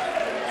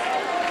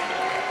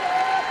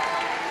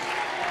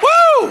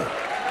 Woo!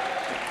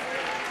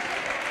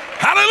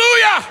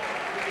 Hallelujah!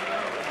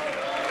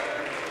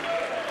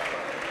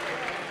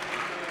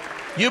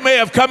 You may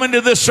have come into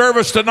this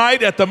service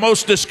tonight at the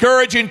most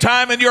discouraging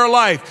time in your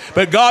life,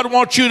 but God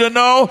wants you to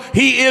know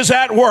He is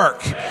at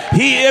work.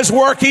 He is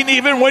working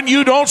even when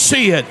you don't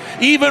see it,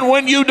 even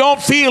when you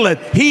don't feel it.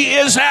 He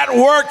is at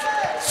work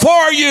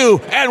for you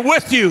and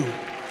with you.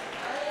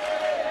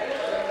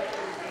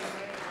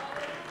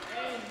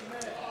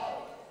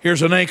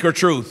 Here's an anchor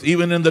truth.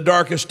 Even in the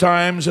darkest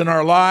times in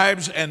our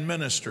lives and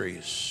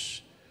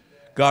ministries,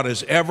 God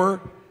is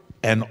ever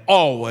and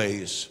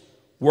always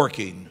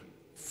working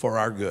for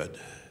our good.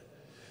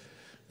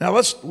 Now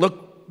let's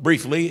look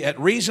briefly at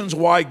reasons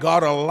why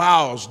God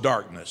allows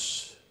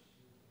darkness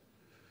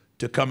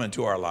to come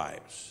into our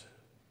lives.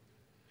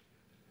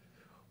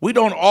 We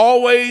don't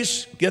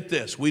always, get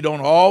this, we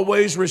don't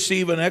always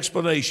receive an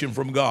explanation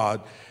from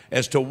God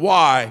as to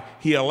why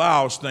He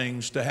allows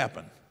things to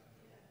happen.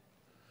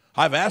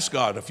 I've asked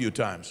God a few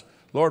times,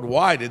 Lord,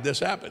 why did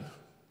this happen?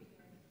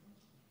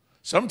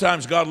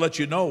 Sometimes God lets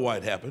you know why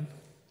it happened.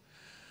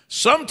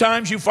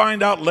 Sometimes you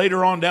find out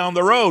later on down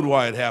the road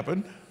why it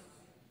happened.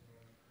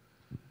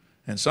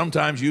 And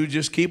sometimes you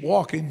just keep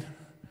walking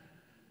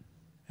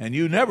and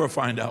you never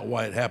find out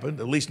why it happened,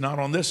 at least not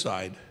on this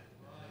side.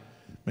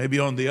 Maybe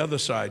on the other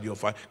side you'll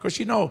find. Of course,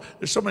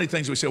 there's so many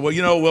things we say, well,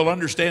 we'll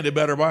understand it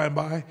better by and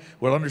by.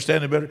 We'll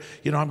understand it better.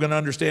 I'm going to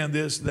understand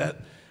this,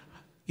 that.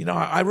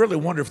 I really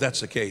wonder if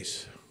that's the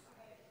case.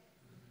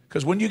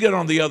 Because when you get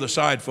on the other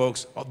side,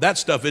 folks, that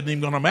stuff isn't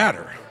even going to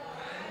matter.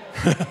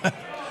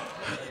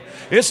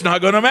 It's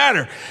not going to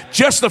matter.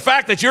 Just the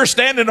fact that you're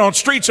standing on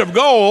streets of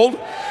gold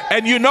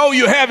and you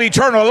have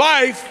eternal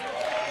life.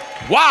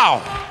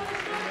 Wow.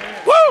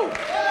 Woo.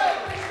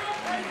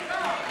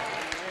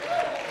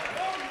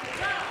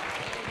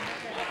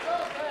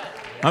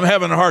 I'm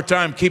having a hard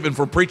time keeping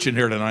from preaching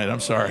here tonight. I'm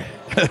sorry.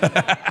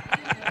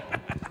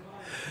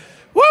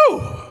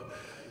 Woo.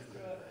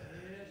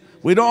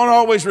 We don't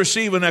always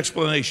receive an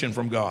explanation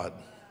from God.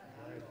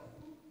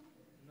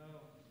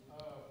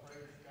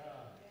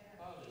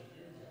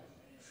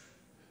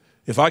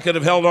 If I could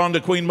have held on to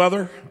Queen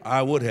Mother,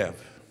 I would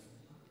have.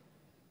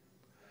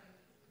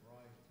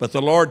 But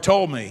the Lord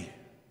told me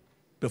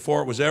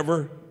before we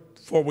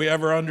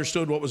ever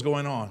understood what was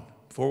going on,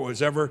 before it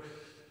was ever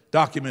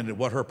documented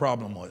what her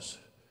problem was,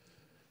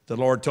 the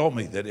Lord told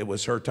me that it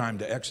was her time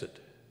to exit.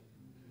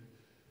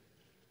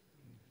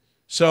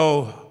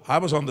 So I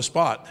was on the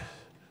spot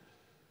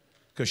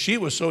because she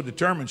was so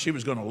determined she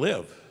was going to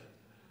live.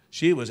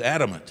 She was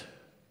adamant.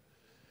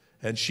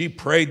 And she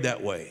prayed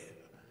that way.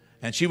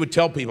 And she would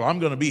tell people, I'm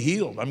going to be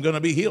healed. I'm going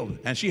to be healed.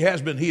 And she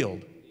has been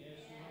healed.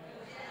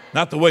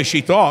 Not the way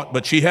she thought,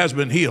 but she has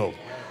been healed.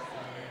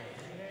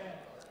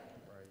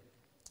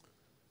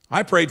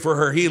 I prayed for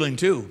her healing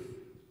too,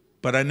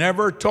 but I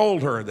never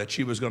told her that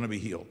she was going to be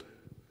healed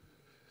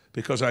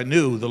because I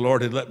knew the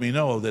Lord had let me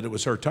know that it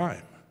was her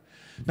time.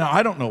 Now,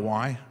 I don't know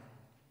why.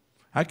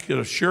 I could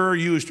have sure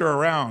used her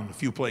around a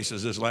few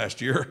places this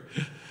last year.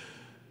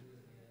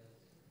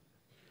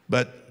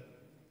 But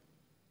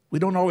we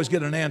don't always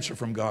get an answer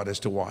from God as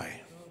to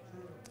why.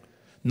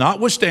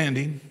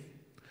 Notwithstanding,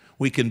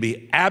 we can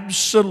be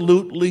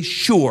absolutely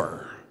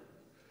sure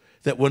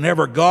that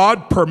whenever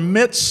God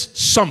permits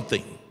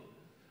something,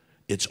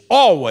 it's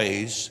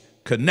always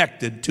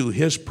connected to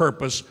His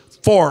purpose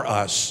for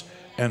us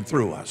and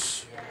through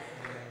us.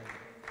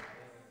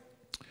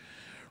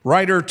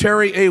 Writer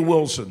Terry A.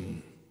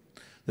 Wilson,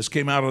 this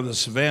came out of the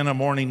Savannah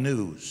Morning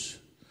News,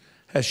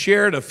 has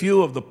shared a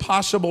few of the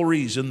possible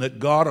reasons that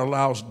God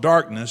allows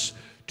darkness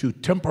to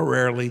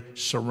temporarily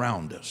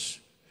surround us.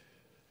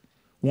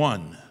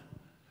 1,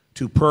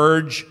 to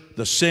purge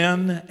the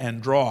sin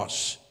and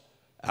dross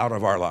out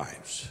of our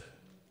lives.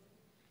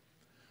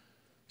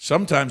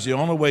 Sometimes the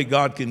only way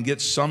God can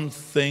get some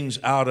things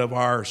out of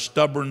our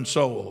stubborn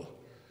soul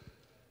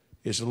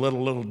is a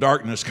little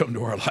darkness come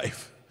to our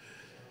life.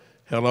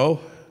 Hello?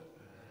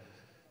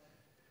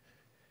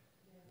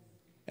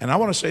 And I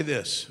want to say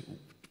this.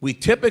 We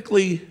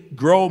typically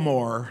grow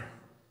more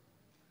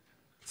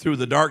through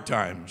the dark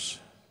times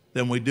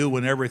than we do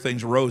when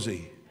everything's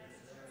rosy.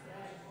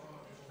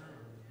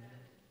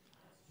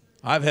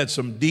 I've had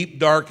some deep,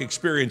 dark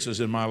experiences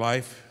in my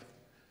life,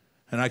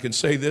 and I can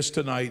say this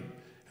tonight,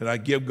 and I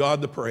give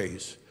God the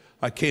praise.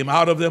 I came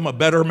out of them a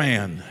better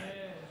man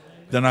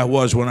than I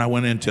was when I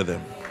went into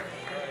them.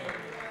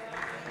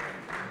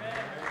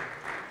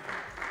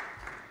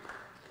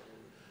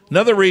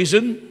 Another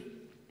reason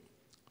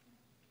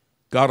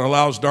God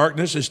allows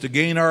darkness is to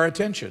gain our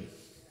attention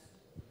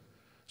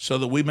so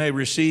that we may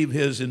receive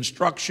His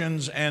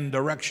instructions and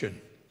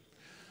direction.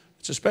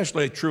 It's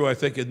especially true, I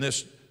think, in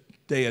this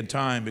day and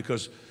time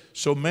because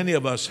so many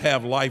of us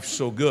have life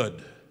so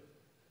good.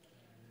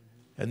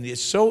 And it's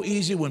so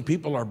easy when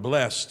people are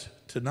blessed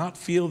to not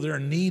feel their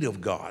need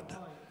of God.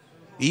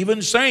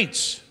 Even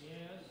saints,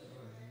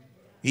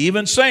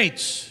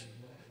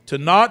 to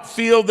not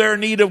feel their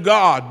need of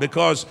God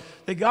because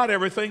they got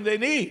everything they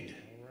need.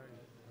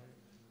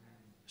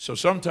 So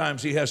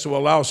sometimes He has to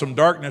allow some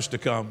darkness to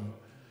come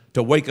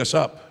to wake us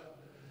up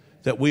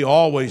that we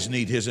always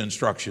need His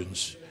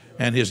instructions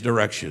and His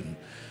direction.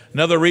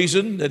 Another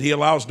reason that He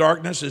allows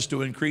darkness is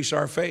to increase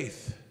our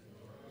faith,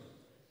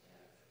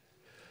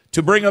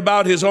 to bring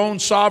about His own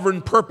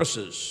sovereign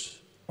purposes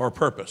or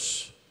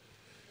purpose.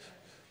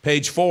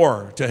 Page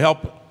 4, to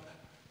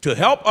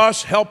help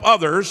us help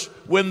others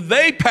when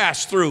they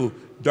pass through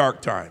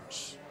dark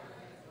times.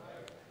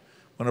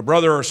 When a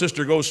brother or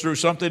sister goes through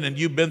something and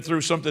you've been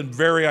through something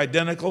very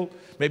identical,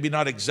 maybe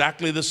not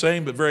exactly the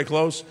same, but very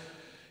close,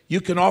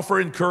 you can offer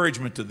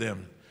encouragement to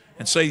them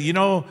and say,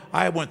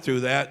 I went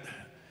through that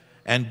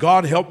and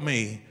God helped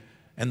me,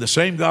 and the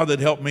same God that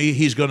helped me,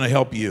 He's going to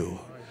help you.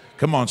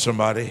 Come on,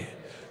 somebody.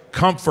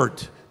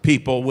 Comfort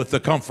people with the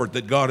comfort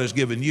that God has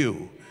given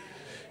you.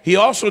 He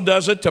also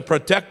does it to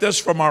protect us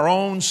from our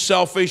own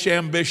selfish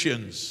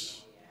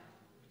ambitions.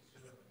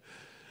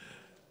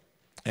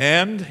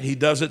 And He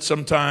does it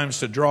sometimes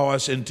to draw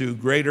us into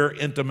greater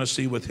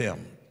intimacy with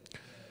Him.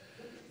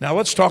 Now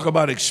let's talk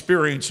about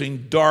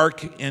experiencing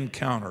dark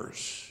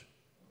encounters.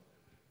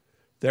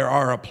 There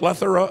are a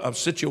plethora of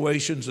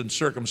situations and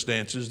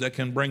circumstances that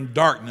can bring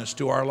darkness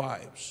to our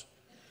lives.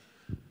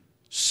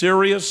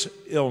 Serious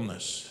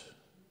illness,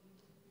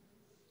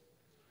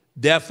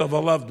 death of a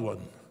loved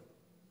one,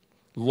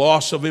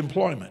 loss of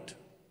employment,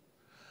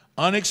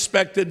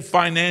 unexpected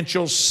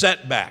financial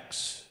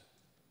setbacks.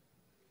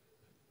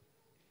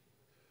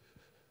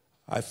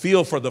 I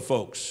feel for the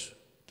folks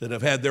that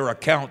have had their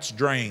accounts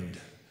drained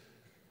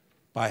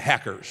by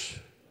hackers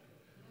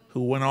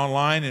who went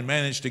online and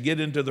managed to get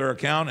into their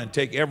account and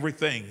take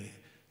everything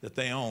that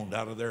they owned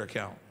out of their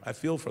account. I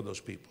feel for those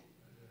people.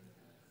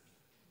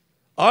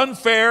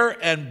 Unfair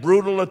and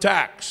brutal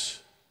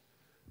attacks,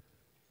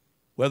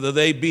 whether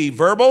they be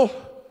verbal,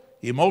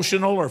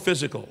 emotional, or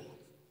physical.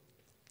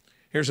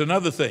 Here's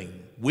another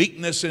thing.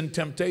 Weakness and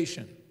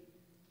temptation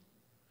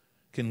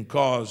can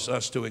cause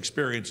us to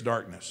experience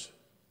darkness.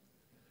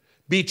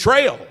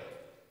 Betrayal,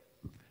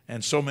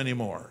 and so many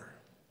more.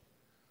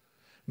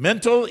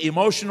 Mental,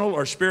 emotional,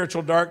 or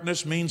spiritual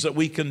darkness means that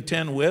we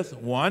contend with,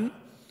 one,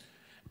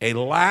 a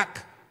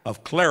lack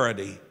of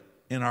clarity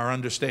in our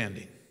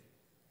understanding.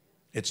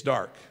 It's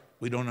dark.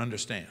 We don't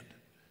understand.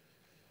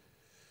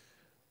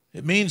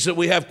 It means that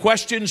we have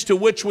questions to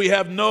which we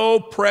have no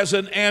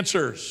present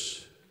answers.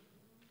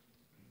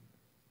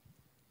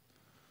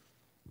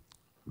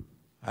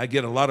 I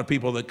get a lot of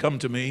people that come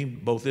to me,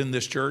 both in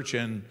this church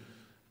and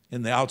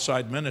in the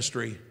outside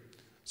ministry,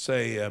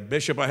 say,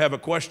 Bishop, I have a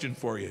question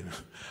for you.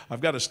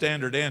 I've got a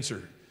standard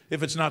answer.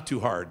 If it's not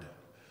too hard,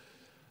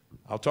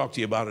 I'll talk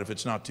to you about it if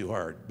it's not too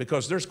hard.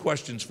 Because there's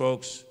questions,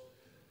 folks,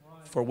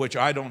 for which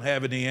I don't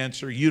have any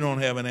answer. You don't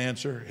have an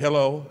answer.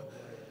 Hello?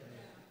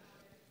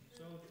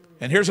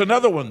 And here's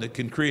another one that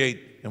can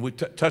create, and we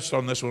touched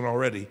on this one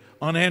already,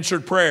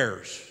 unanswered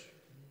prayers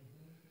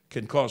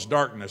can cause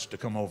darkness to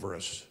come over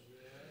us.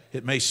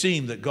 It may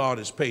seem that God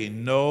is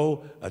paying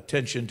no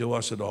attention to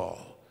us at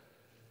all.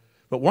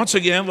 But once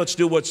again, let's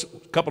do what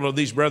a couple of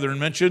these brethren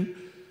mentioned.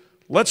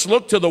 Let's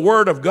look to the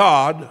Word of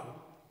God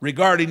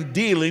regarding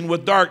dealing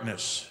with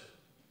darkness.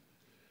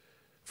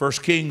 1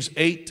 Kings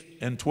 8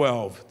 and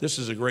 12. This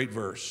is a great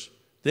verse.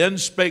 Then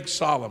spake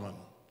Solomon.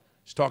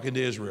 He's talking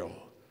to Israel.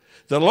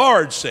 The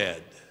Lord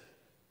said,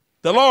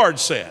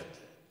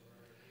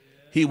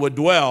 he would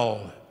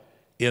dwell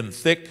in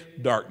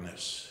thick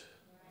darkness.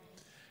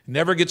 It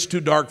never gets too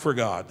dark for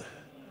God.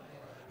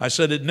 I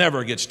said it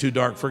never gets too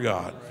dark for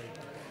God.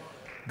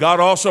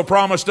 God also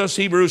promised us,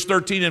 Hebrews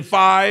 13 and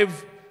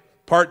 5,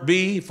 part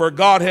B, for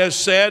God has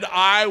said,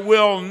 I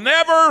will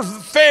never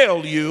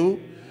fail you.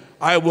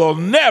 I will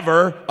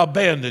never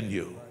abandon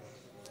you.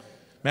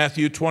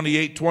 Matthew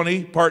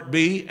 28:20, part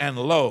B, and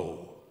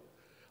lo,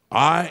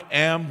 I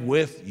am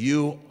with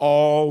you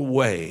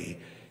always,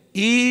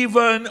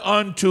 even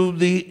unto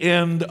the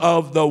end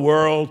of the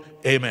world.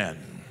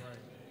 Amen.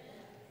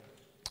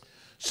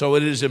 So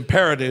it is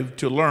imperative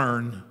to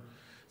learn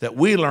that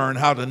we learn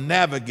how to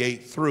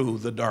navigate through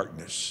the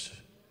darkness.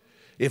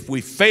 If we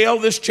fail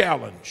this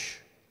challenge,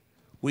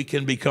 we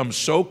can become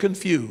so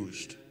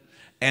confused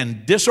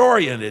and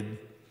disoriented,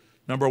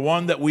 number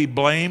one, that we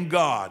blame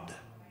God.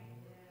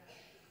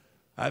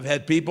 I've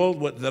had people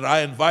that I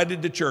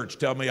invited to church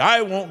tell me,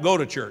 I won't go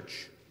to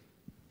church.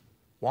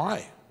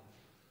 Why?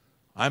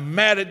 I'm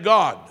mad at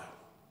God.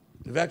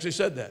 They've actually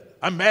said that.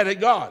 I'm mad at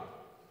God.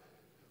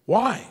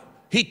 Why?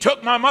 He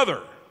took my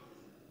mother.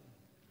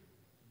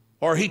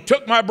 Or he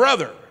took my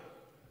brother.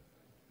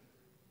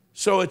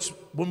 So it's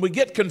when we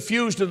get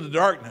confused in the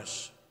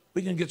darkness,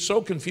 we can get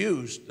so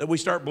confused that we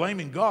start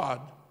blaming God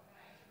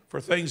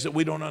for things that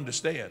we don't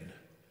understand.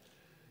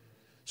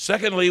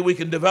 Secondly, we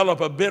can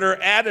develop a bitter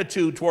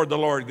attitude toward the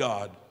Lord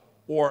God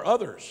or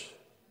others.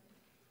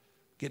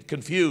 Get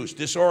confused,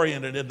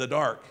 disoriented in the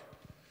dark.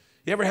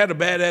 You ever had a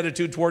bad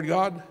attitude toward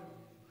God?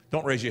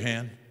 Don't raise your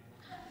hand.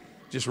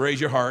 Just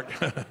raise your heart.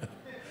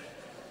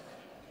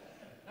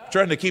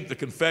 Trying to keep the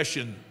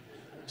confession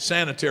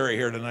sanitary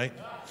here tonight.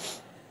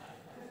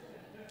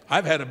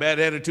 I've had a bad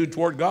attitude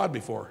toward God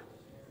before.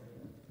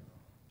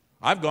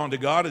 I've gone to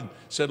God and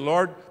said,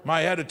 Lord,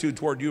 my attitude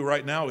toward you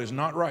right now is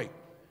not right.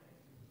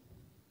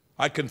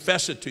 I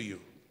confess it to you.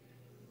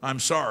 I'm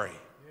sorry.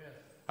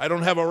 I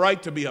don't have a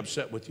right to be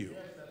upset with you.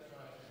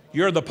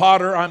 You're the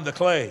potter, I'm the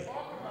clay.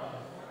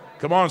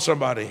 Come on,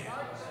 somebody.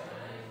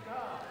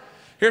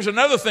 Here's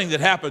another thing that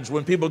happens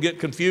when people get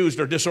confused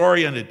or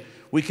disoriented.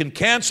 We can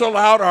cancel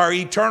out our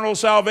eternal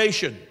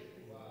salvation.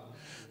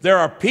 There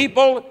are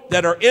people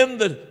that are in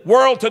the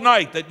world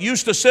tonight that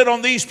used to sit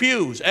on these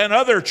pews and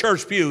other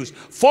church pews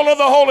full of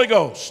the Holy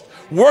Ghost,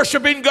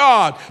 worshiping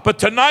God, but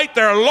tonight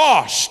they're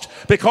lost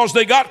because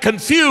they got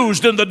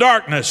confused in the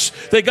darkness.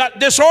 They got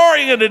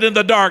disoriented in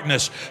the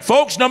darkness.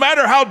 Folks, no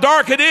matter how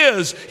dark it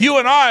is, you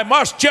and I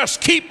must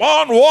just keep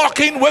on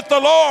walking with the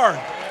Lord.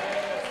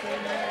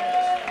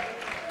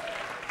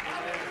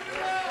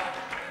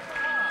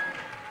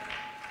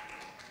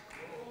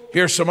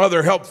 Here's some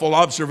other helpful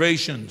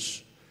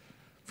observations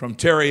from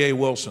Terry A.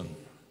 Wilson.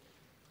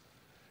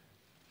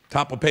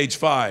 Top of page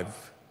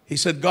 5. He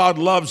said, God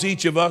loves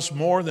each of us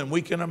more than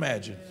we can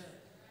imagine.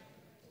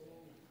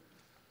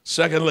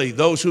 Secondly,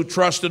 those who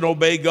trust and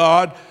obey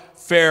God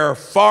fare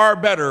far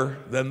better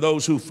than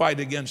those who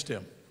fight against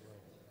him.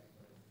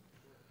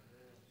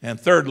 And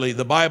thirdly,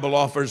 the Bible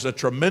offers a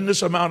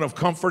tremendous amount of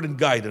comfort and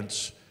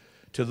guidance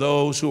to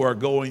those who are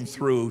going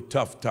through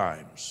tough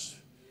times.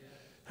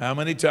 How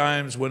many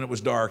times when it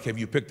was dark have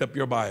you picked up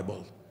your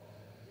Bible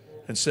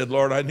and said,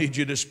 Lord, I need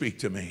you to speak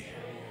to me.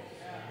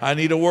 I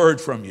need a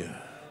word from you.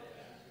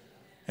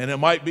 And it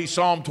might be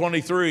Psalm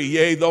 23,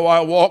 yea, though I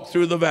walk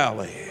through the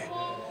valley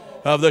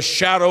of the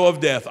shadow of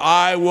death,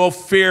 I will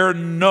fear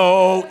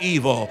no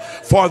evil,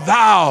 for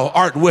thou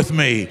art with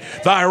me.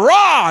 Thy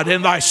rod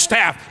and thy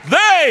staff,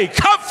 they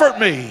comfort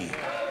me.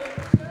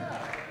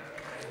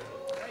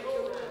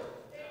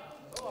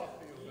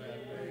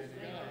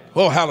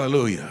 Oh,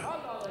 hallelujah.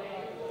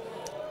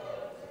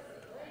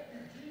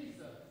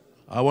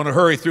 I want to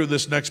hurry through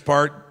this next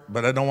part,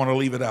 but I don't want to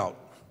leave it out.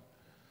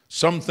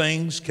 Some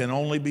things can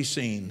only be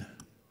seen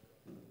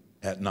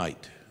at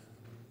night.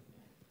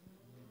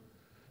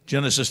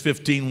 Genesis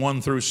 15,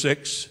 1 through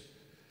 6.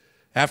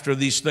 After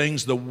these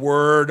things, the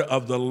word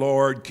of the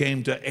Lord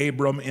came to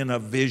Abram in a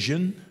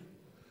vision,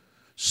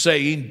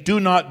 saying, do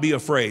not be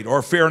afraid,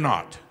 or fear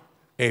not,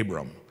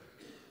 Abram.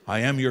 I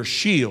am your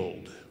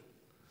shield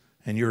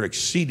and your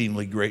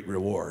exceedingly great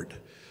reward.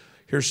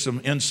 Here's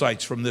some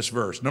insights from this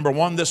verse. Number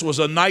one, this was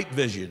a night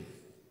vision.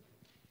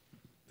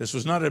 This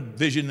was not a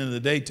vision in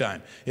the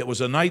daytime. It was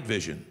a night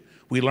vision.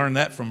 We learn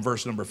that from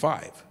verse number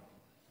 5.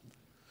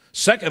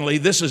 Secondly,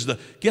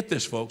 get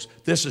this, folks,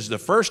 this is the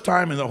first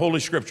time in the Holy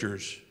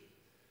Scriptures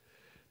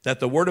that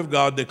the Word of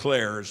God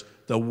declares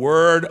the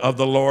word of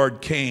the Lord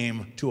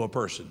came to a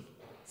person.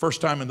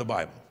 First time in the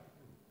Bible.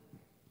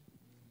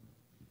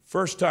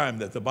 First time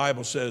that the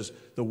Bible says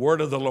the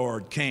word of the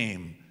Lord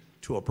came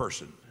to a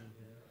person.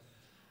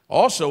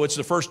 Also, it's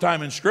the first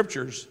time in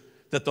Scriptures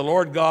that the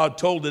Lord God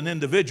told an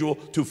individual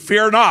to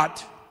fear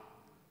not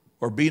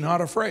or be not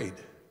afraid.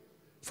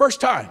 First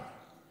time.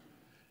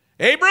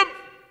 Abram,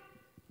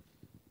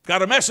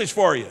 got a message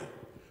for you.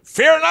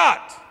 Fear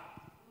not.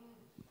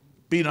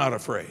 Be not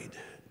afraid.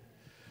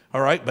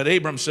 All right, but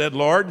Abram said,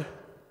 Lord,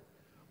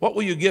 what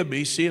will you give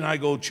me, seeing I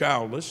go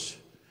childless,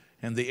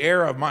 and the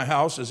heir of my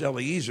house is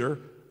Eliezer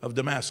of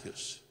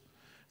Damascus?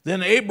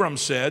 Then Abram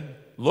said,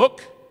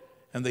 look,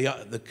 and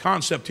the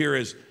concept here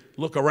is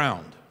look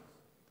around.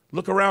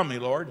 Look around me,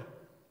 Lord.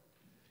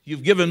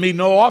 You've given me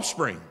no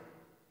offspring.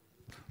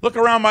 Look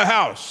around my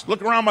house.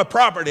 Look around my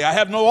property. I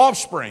have no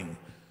offspring.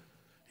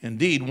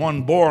 Indeed,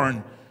 one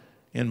born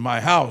in my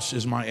house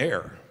is my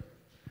heir.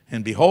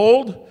 And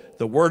behold,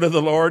 the word of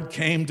the Lord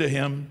came to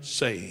him,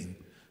 saying,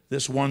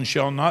 this one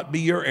shall not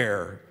be your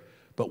heir,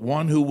 but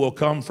one who will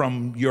come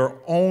from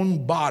your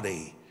own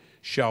body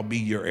shall be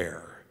your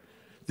heir.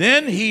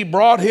 Then he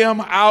brought him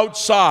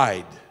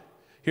outside.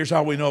 Here's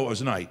how we know it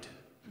was night.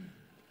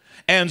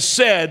 And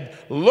said,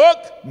 look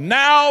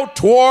now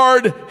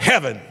toward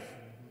heaven.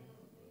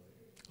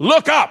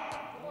 Look up.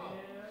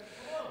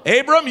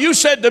 Abram, you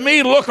said to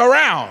me, look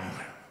around.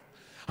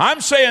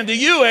 I'm saying to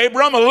you,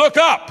 Abram, look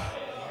up.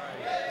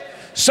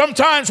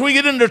 Sometimes we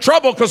get into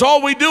trouble because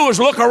all we do is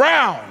look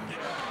around.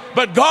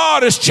 But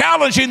God is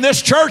challenging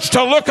this church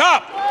to look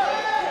up.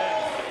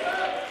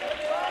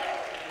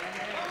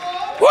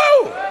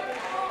 Woo!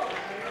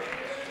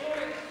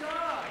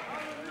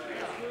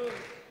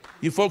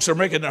 You folks are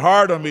making it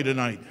hard on me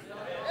tonight.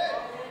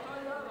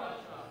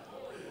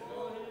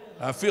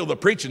 I feel the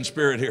preaching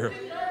spirit here.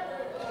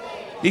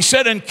 He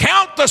said, and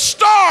count the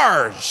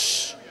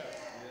stars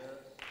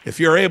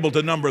if you're able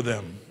to number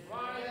them.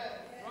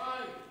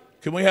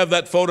 Can we have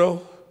that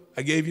photo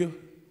I gave you?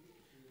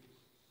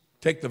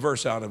 Take the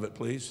verse out of it,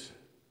 please.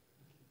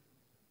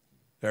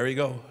 There you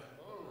go.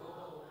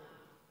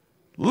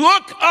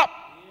 Look up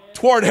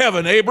toward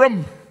heaven,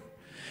 Abram,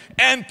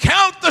 and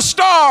count the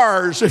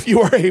stars if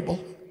you are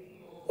able.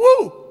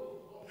 Woo!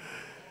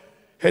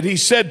 And he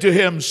said to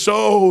him,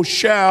 so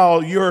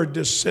shall your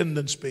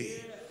descendants be.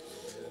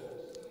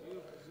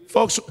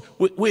 Folks,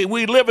 we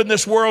live in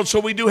this world, so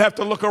we do have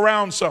to look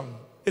around some.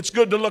 It's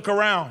good to look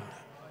around.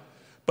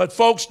 But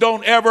folks,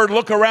 don't ever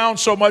look around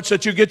so much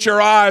that you get your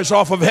eyes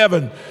off of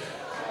heaven.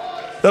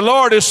 The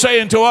Lord is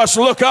saying to us,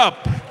 look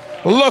up,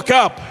 lift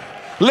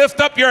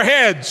up your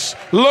heads,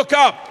 look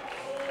up.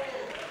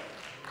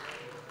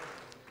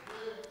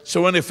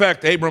 So in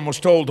effect, Abram was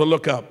told to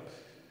look up.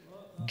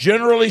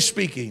 Generally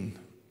speaking,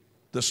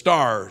 the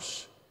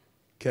stars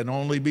can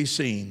only be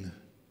seen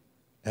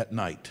at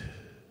night.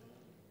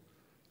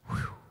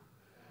 Whew.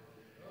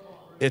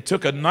 It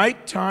took a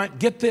nighttime,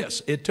 get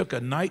this, it took a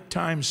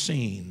nighttime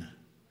scene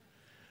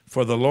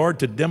for the Lord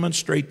to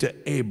demonstrate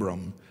to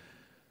Abram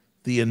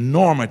the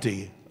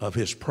enormity of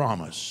his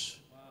promise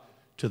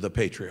to the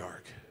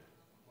patriarch.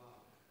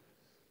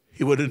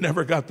 He would have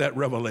never got that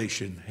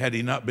revelation had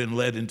he not been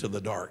led into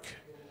the dark.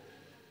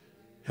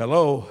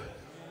 Hello?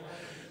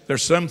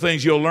 There's some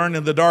things you'll learn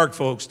in the dark,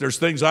 folks. There's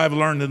things I've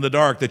learned in the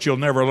dark that you'll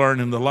never learn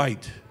in the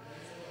light.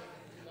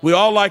 We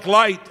all like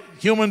light.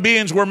 Human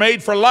beings were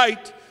made for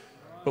light,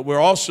 but we're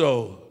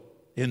also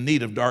in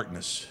need of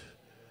darkness.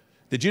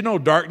 Did you know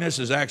darkness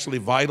is actually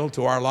vital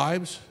to our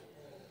lives?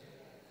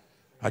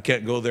 I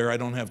can't go there. I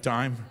don't have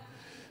time.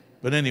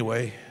 But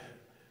anyway,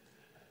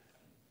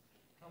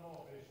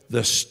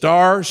 the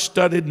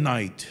star-studded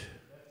night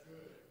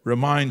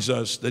reminds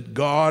us that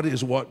God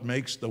is what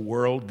makes the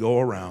world go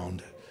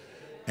around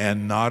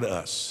and not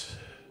us.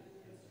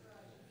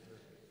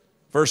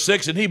 Verse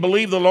 6, and he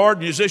believed the Lord.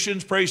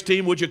 Musicians, praise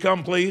team, would you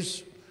come,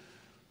 please?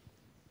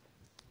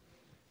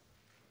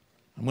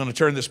 I'm going to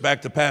turn this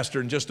back to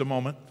Pastor in just a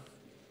moment.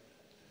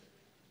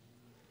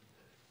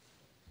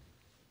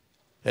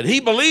 And he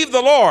believed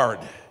the Lord.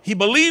 He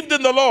believed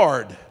in the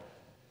Lord.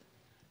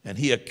 And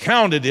he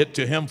accounted it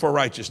to him for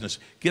righteousness.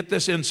 Get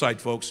this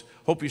insight, folks.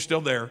 Hope you're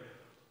still there.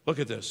 Look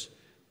at this.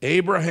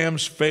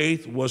 Abraham's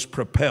faith was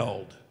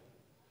propelled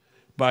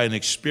by an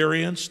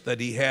experience that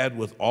he had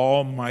with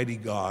Almighty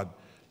God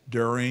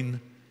during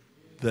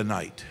the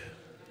night.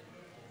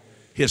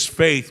 His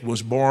faith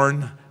was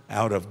born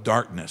out of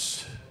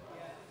darkness.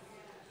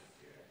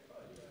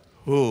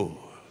 Ooh.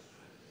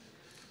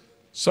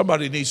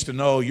 Somebody needs to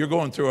know you're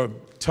going through a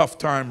tough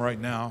time right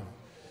now.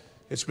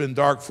 It's been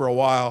dark for a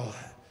while.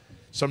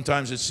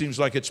 Sometimes it seems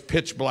like it's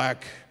pitch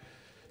black.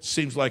 It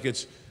seems like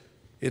it's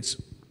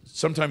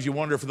sometimes you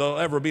wonder if there'll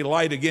ever be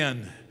light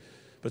again.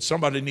 But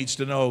somebody needs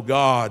to know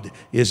God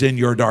is in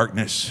your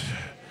darkness.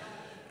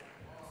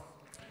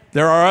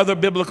 There are other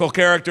biblical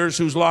characters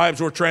whose lives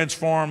were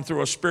transformed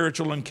through a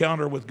spiritual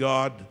encounter with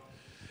God.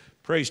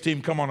 Praise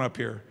team, come on up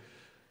here.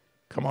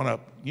 Come on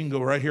up. You can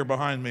go right here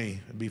behind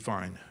me and be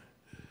fine.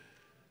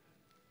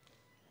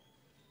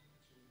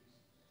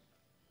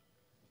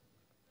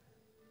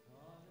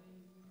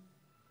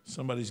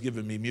 Somebody's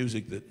giving me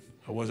music that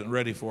I wasn't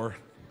ready for.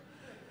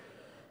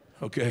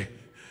 Okay.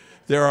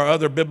 There are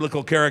other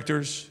biblical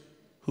characters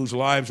whose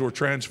lives were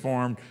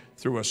transformed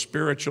through a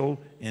spiritual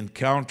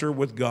encounter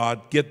with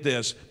God, get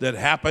this, that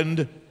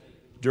happened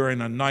during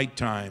a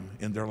nighttime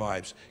in their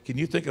lives. Can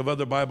you think of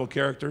other Bible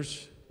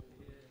characters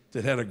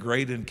that had a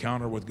great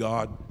encounter with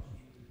God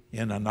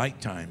in a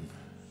nighttime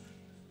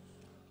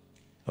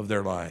of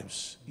their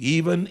lives?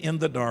 Even in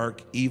the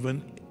dark,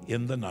 even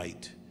in the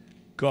night,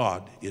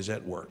 God is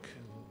at work.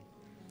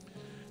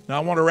 Now, I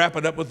want to wrap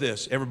it up with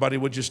this. Everybody,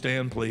 would you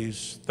stand,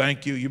 please?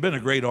 Thank you. You've been a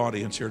great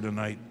audience here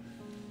tonight.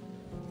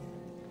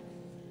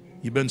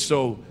 You've been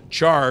so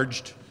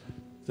charged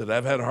that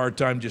I've had a hard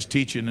time just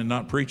teaching and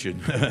not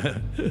preaching.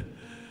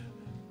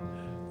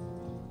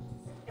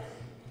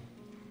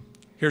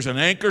 Here's an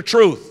anchor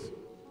truth.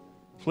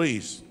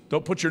 Please,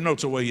 don't put your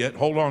notes away yet.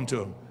 Hold on to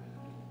them.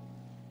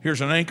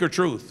 Here's an anchor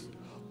truth.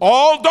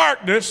 All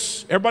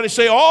darkness, everybody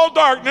say all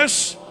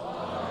darkness,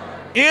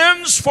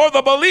 ends for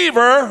the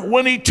believer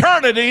when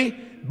eternity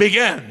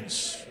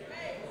begins.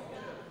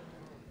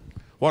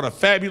 What a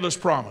fabulous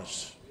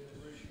promise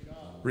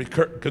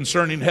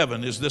concerning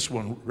heaven is this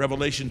one,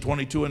 Revelation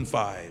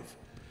 22:5.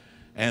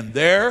 And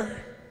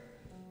there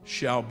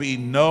shall be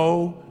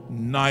no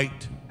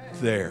night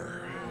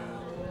there.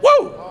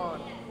 Woo!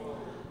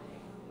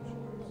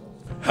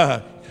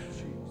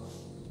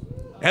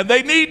 And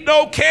they need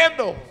no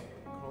candle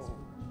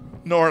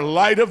nor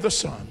light of the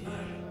sun.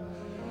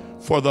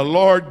 For the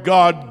Lord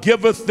God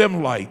giveth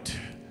them light,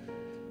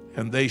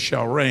 and they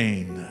shall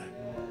reign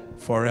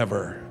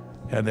forever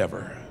and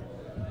ever.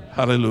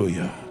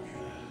 Hallelujah.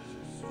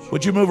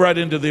 Would you move right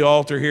into the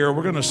altar here?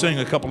 We're going to sing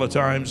a couple of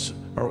times,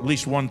 or at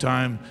least one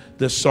time,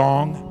 this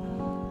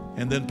song.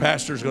 And then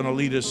Pastor's going to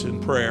lead us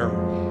in prayer.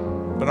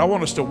 But I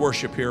want us to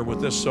worship here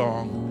with this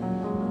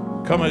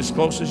song. Come as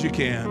close as you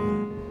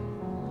can.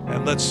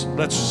 And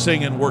let's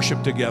sing and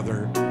worship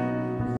together.